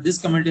community leader, this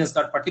community has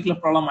got particular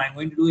problem, I'm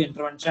going to do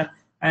intervention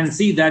and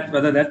see that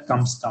whether that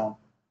comes down.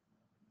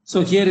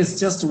 So here is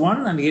just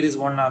one and here is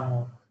one or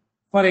more.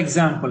 For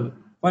example,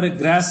 for a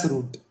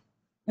grassroots,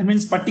 that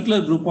means particular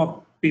group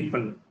of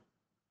people.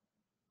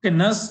 A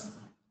nurse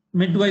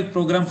midwife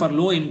program for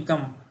low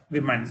income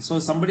women. So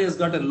somebody has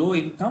got a low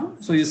income,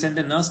 so you send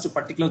a nurse to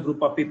particular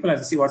group of people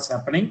and see what's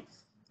happening.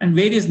 And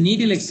various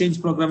needle exchange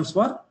programs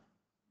for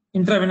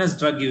intravenous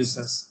drug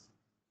users.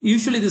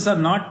 Usually these are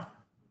not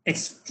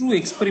true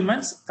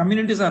experiments.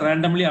 Communities are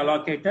randomly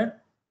allocated.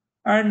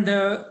 And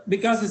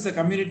because it's a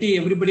community,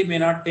 everybody may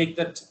not take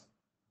that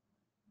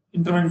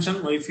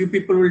intervention. A few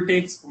people will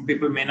take, some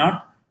people may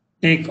not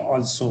take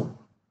also.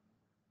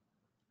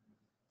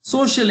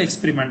 Social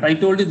experiment. I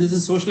told you this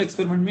is social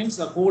experiment means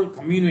the whole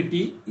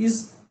community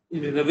is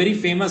the very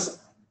famous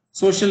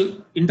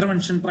social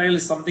intervention trial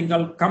is something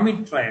called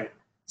COMMIT trial.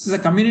 This is a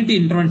community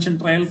intervention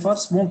trial for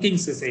smoking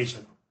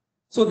cessation.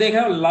 So they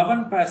have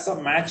 11 pairs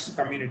of matched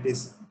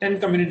communities. 10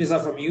 communities are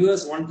from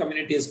US, 1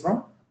 community is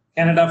from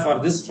Canada for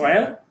this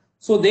trial.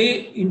 So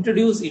they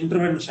introduce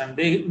intervention.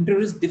 They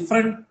introduce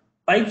different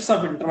types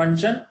of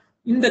intervention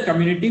in the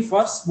community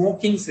for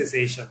smoking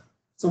cessation.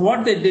 So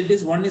what they did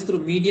is, one is through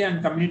media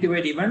and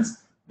community-wide events.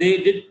 They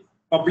did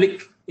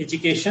public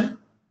education.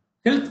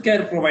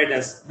 Healthcare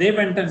providers, they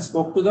went and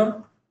spoke to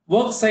them.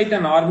 Work site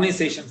and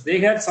organizations, they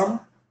had some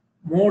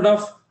mode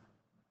of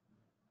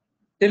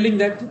telling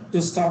that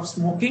to stop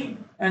smoking.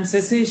 And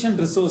cessation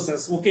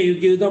resources, okay, you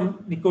give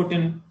them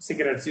nicotine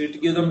cigarettes, you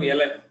give them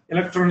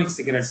electronic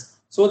cigarettes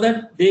so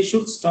that they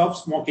should stop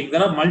smoking.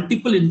 There are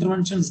multiple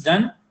interventions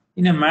done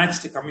in a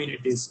matched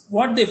communities.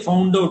 What they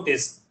found out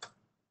is,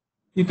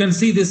 you can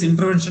see this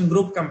intervention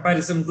group,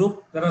 comparison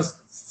group. There are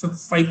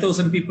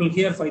 5,000 people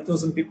here,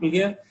 5,000 people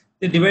here.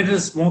 They divided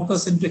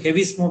smokers into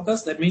heavy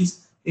smokers. That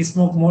means they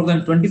smoke more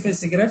than 25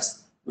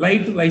 cigarettes.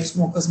 Light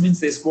smokers means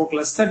they smoke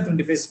less than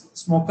 25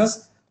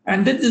 smokers.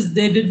 And then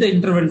they did the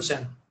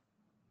intervention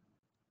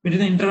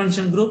between the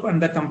intervention group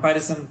and the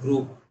comparison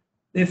group.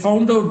 They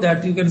found out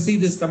that you can see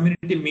this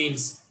community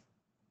means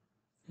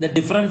the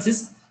difference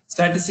is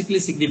statistically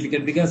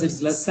significant because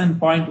it's less than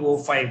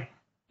 0.05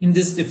 in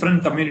these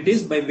different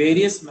communities by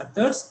various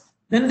methods.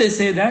 Then they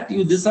say that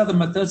these are the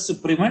methods to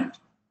prevent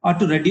or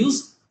to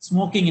reduce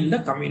smoking in the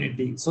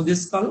community. So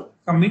this is called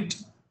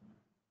COMMIT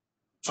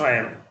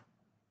trial.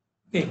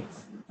 Okay.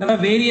 There are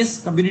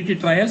various community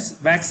trials,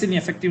 vaccine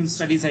effective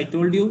studies, I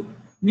told you,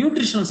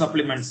 nutritional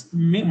supplements,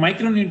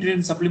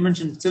 micronutrient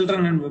supplements in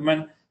children and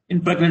women,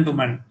 in pregnant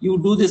women. You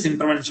do this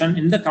intervention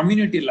in the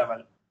community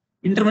level.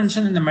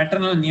 Intervention in the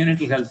maternal and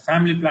neonatal health,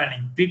 family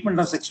planning, treatment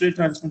of sexually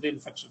transmitted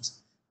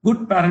infections,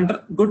 good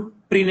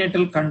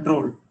prenatal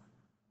control,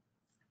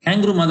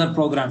 kangaroo mother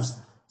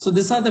programs. So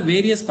these are the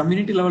various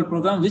community level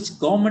programs which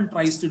government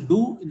tries to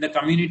do in the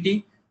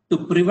community to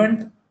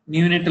prevent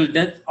neonatal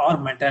death or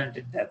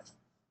maternity death.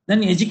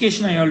 Then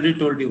education, I already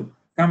told you.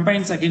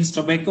 Campaigns against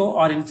tobacco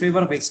or in favor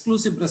of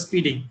exclusive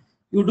breastfeeding,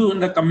 you do in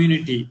the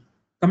community.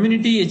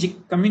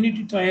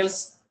 Community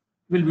trials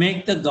will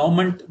make the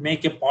government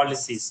make a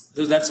policies.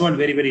 So that's what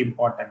very, very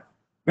important.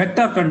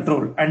 Vector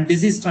control and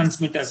disease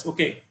transmitters.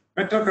 Okay,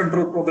 vector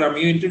control program,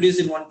 you introduce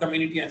in one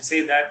community and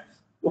say that,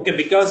 okay,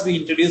 because we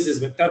introduce this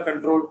vector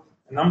control,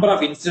 number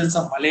of incidents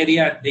of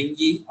malaria and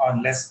dengue are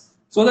less,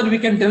 so that we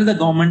can tell the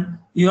government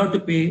you have to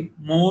pay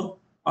more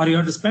or you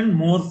have to spend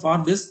more for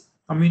this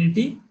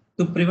community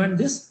to prevent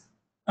this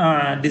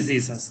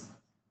diseases.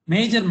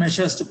 Major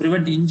measures to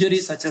prevent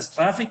injuries such as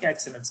traffic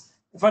accidents.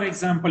 For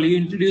example, you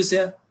introduce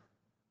a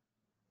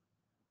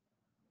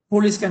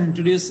police can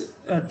introduce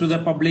to the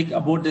public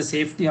about the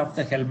safety of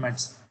the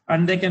helmets,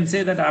 and they can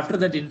say that after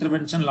that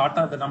intervention, lot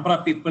of the number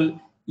of people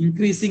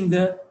increasing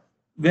the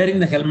wearing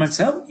the helmets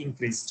have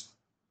increased.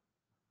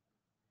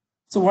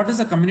 So what does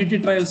the community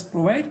trials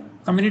provide?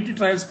 Community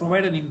trials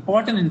provide an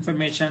important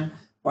information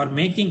for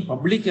making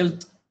public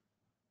health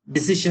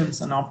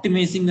decisions and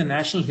optimizing the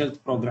national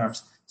health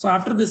programs. So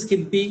after the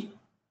SCIP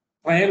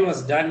trial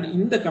was done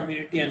in the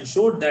community and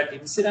showed that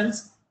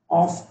incidence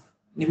of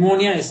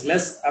pneumonia is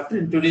less after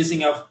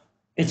introducing of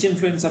H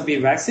influenza B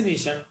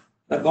vaccination,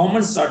 the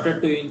government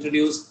started to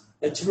introduce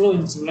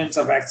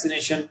influenza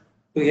vaccination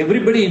to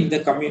everybody in the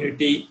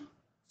community.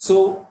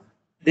 So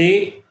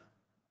this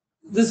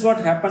is what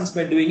happens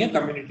by doing a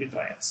community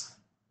trials.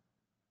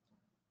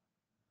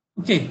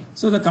 Okay,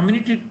 so the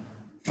community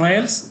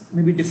trials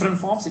may be different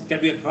forms. It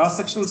can be a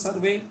cross-sectional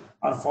survey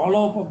or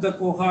follow-up of the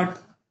cohort.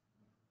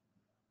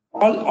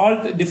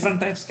 All the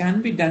different types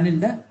can be done in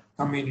the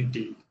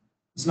community.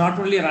 It's not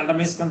only a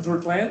randomized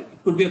control trial,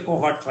 it could be a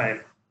cohort trial.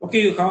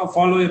 Okay, you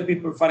follow your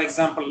people, for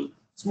example,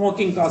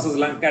 smoking causes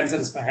lung cancer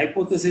is my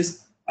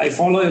hypothesis. I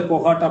follow a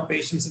cohort of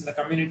patients in the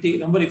community.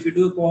 Remember, if you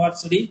do a cohort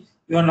study,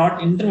 you are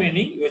not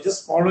intervening, you are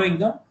just following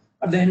them.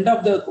 At the end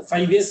of the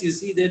 5 years, you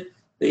see that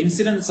the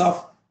incidence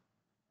of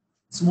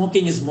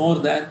smoking is more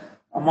than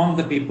among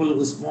the people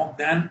who smoke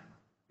than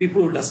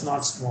people who does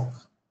not smoke.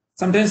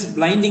 Sometimes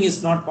blinding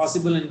is not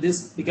possible in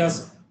this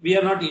because we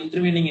are not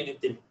intervening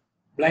anything.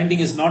 Blinding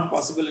is not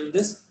possible in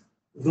this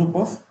group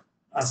of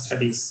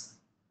studies.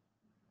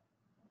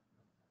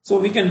 So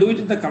we can do it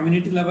in the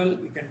community level,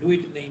 we can do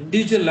it in the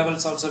individual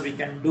levels also, we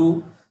can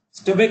do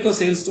tobacco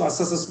sales to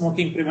assess a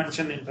smoking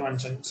prevention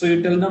intervention. So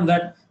you tell them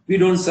that we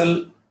don't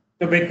sell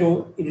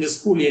tobacco in the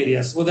school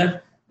area, so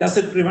that does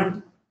it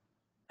prevent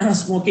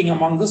smoking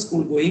among the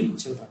school going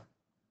children.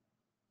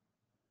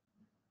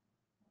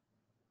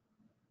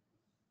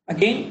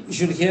 Again, you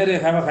should here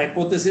have a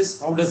hypothesis.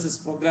 How does this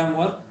program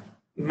work?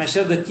 You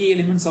measure the key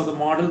elements of the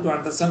model to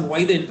understand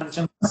why the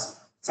intervention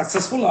was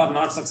successful or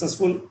not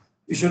successful.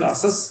 You should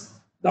assess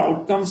the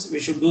outcomes. We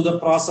should do the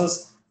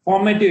process.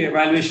 Formative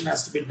evaluation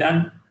has to be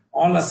done.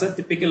 All as a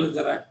typical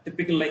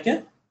like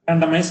a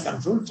randomized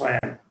control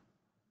trial.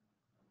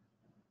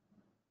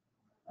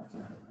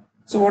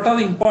 So what are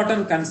the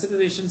important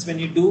considerations when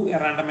you do a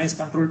randomized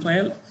control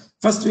trial?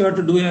 First, you have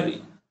to do a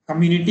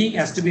community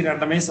has to be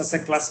randomized as a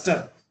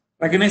cluster.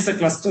 Recognize the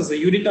cluster as a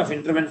unit of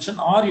intervention,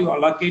 or you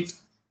allocate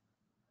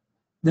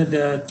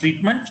the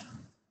treatment.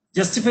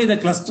 Justify the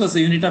cluster as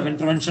a unit of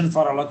intervention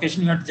for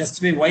allocation. You have to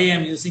justify why I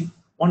am using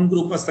one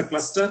group as the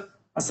cluster,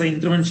 as an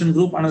intervention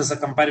group, and as a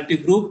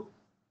comparative group.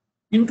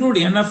 Include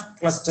enough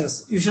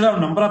clusters. You should have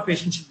number of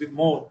patients should be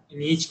more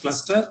in each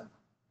cluster.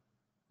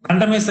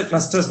 Randomize the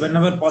clusters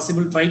whenever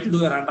possible. Try to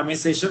do a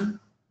randomization.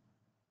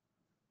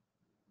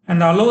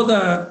 And allow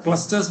the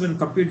clusters when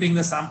computing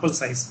the sample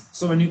size.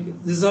 So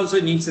this also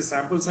needs a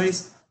sample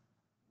size.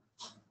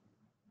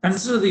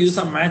 Consider the use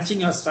of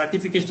matching or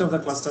stratification of the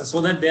cluster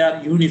so that they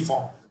are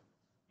uniform.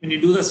 When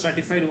you do the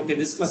stratified, okay,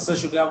 this cluster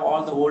should have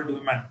all the old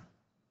women.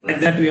 Like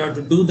that, we have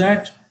to do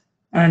that.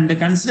 And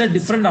consider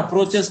different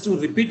approaches to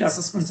repeat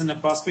assessments in the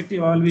prospective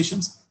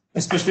evaluations,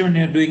 especially when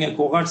you're doing a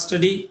cohort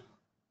study.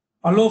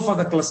 Allow for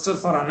the cluster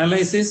for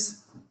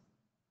analysis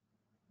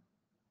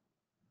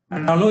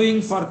and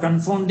allowing for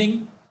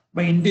confounding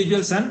by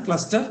individuals and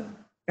cluster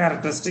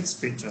characteristics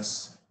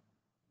features.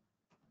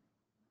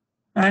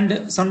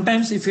 And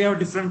sometimes if you have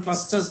different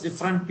clusters,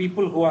 different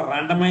people who are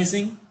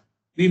randomizing,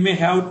 we may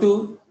have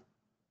to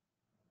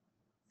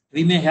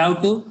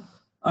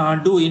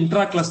do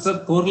intra-cluster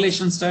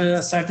correlation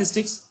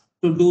statistics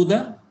to do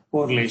the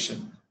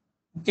correlation.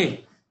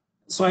 Okay,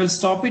 so I'll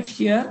stop it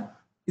here.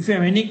 If you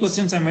have any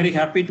questions, I'm very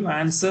happy to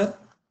answer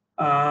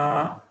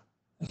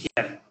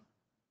here.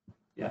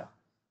 Yeah.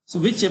 So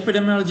which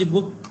epidemiology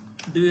book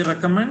do you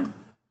recommend?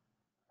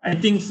 I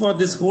think for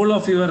this whole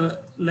of your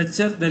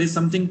lecture, there is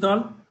something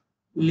called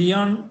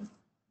Leon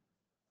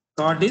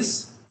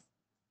Cordis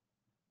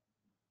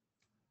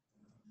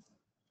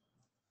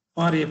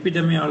for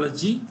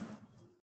epidemiology.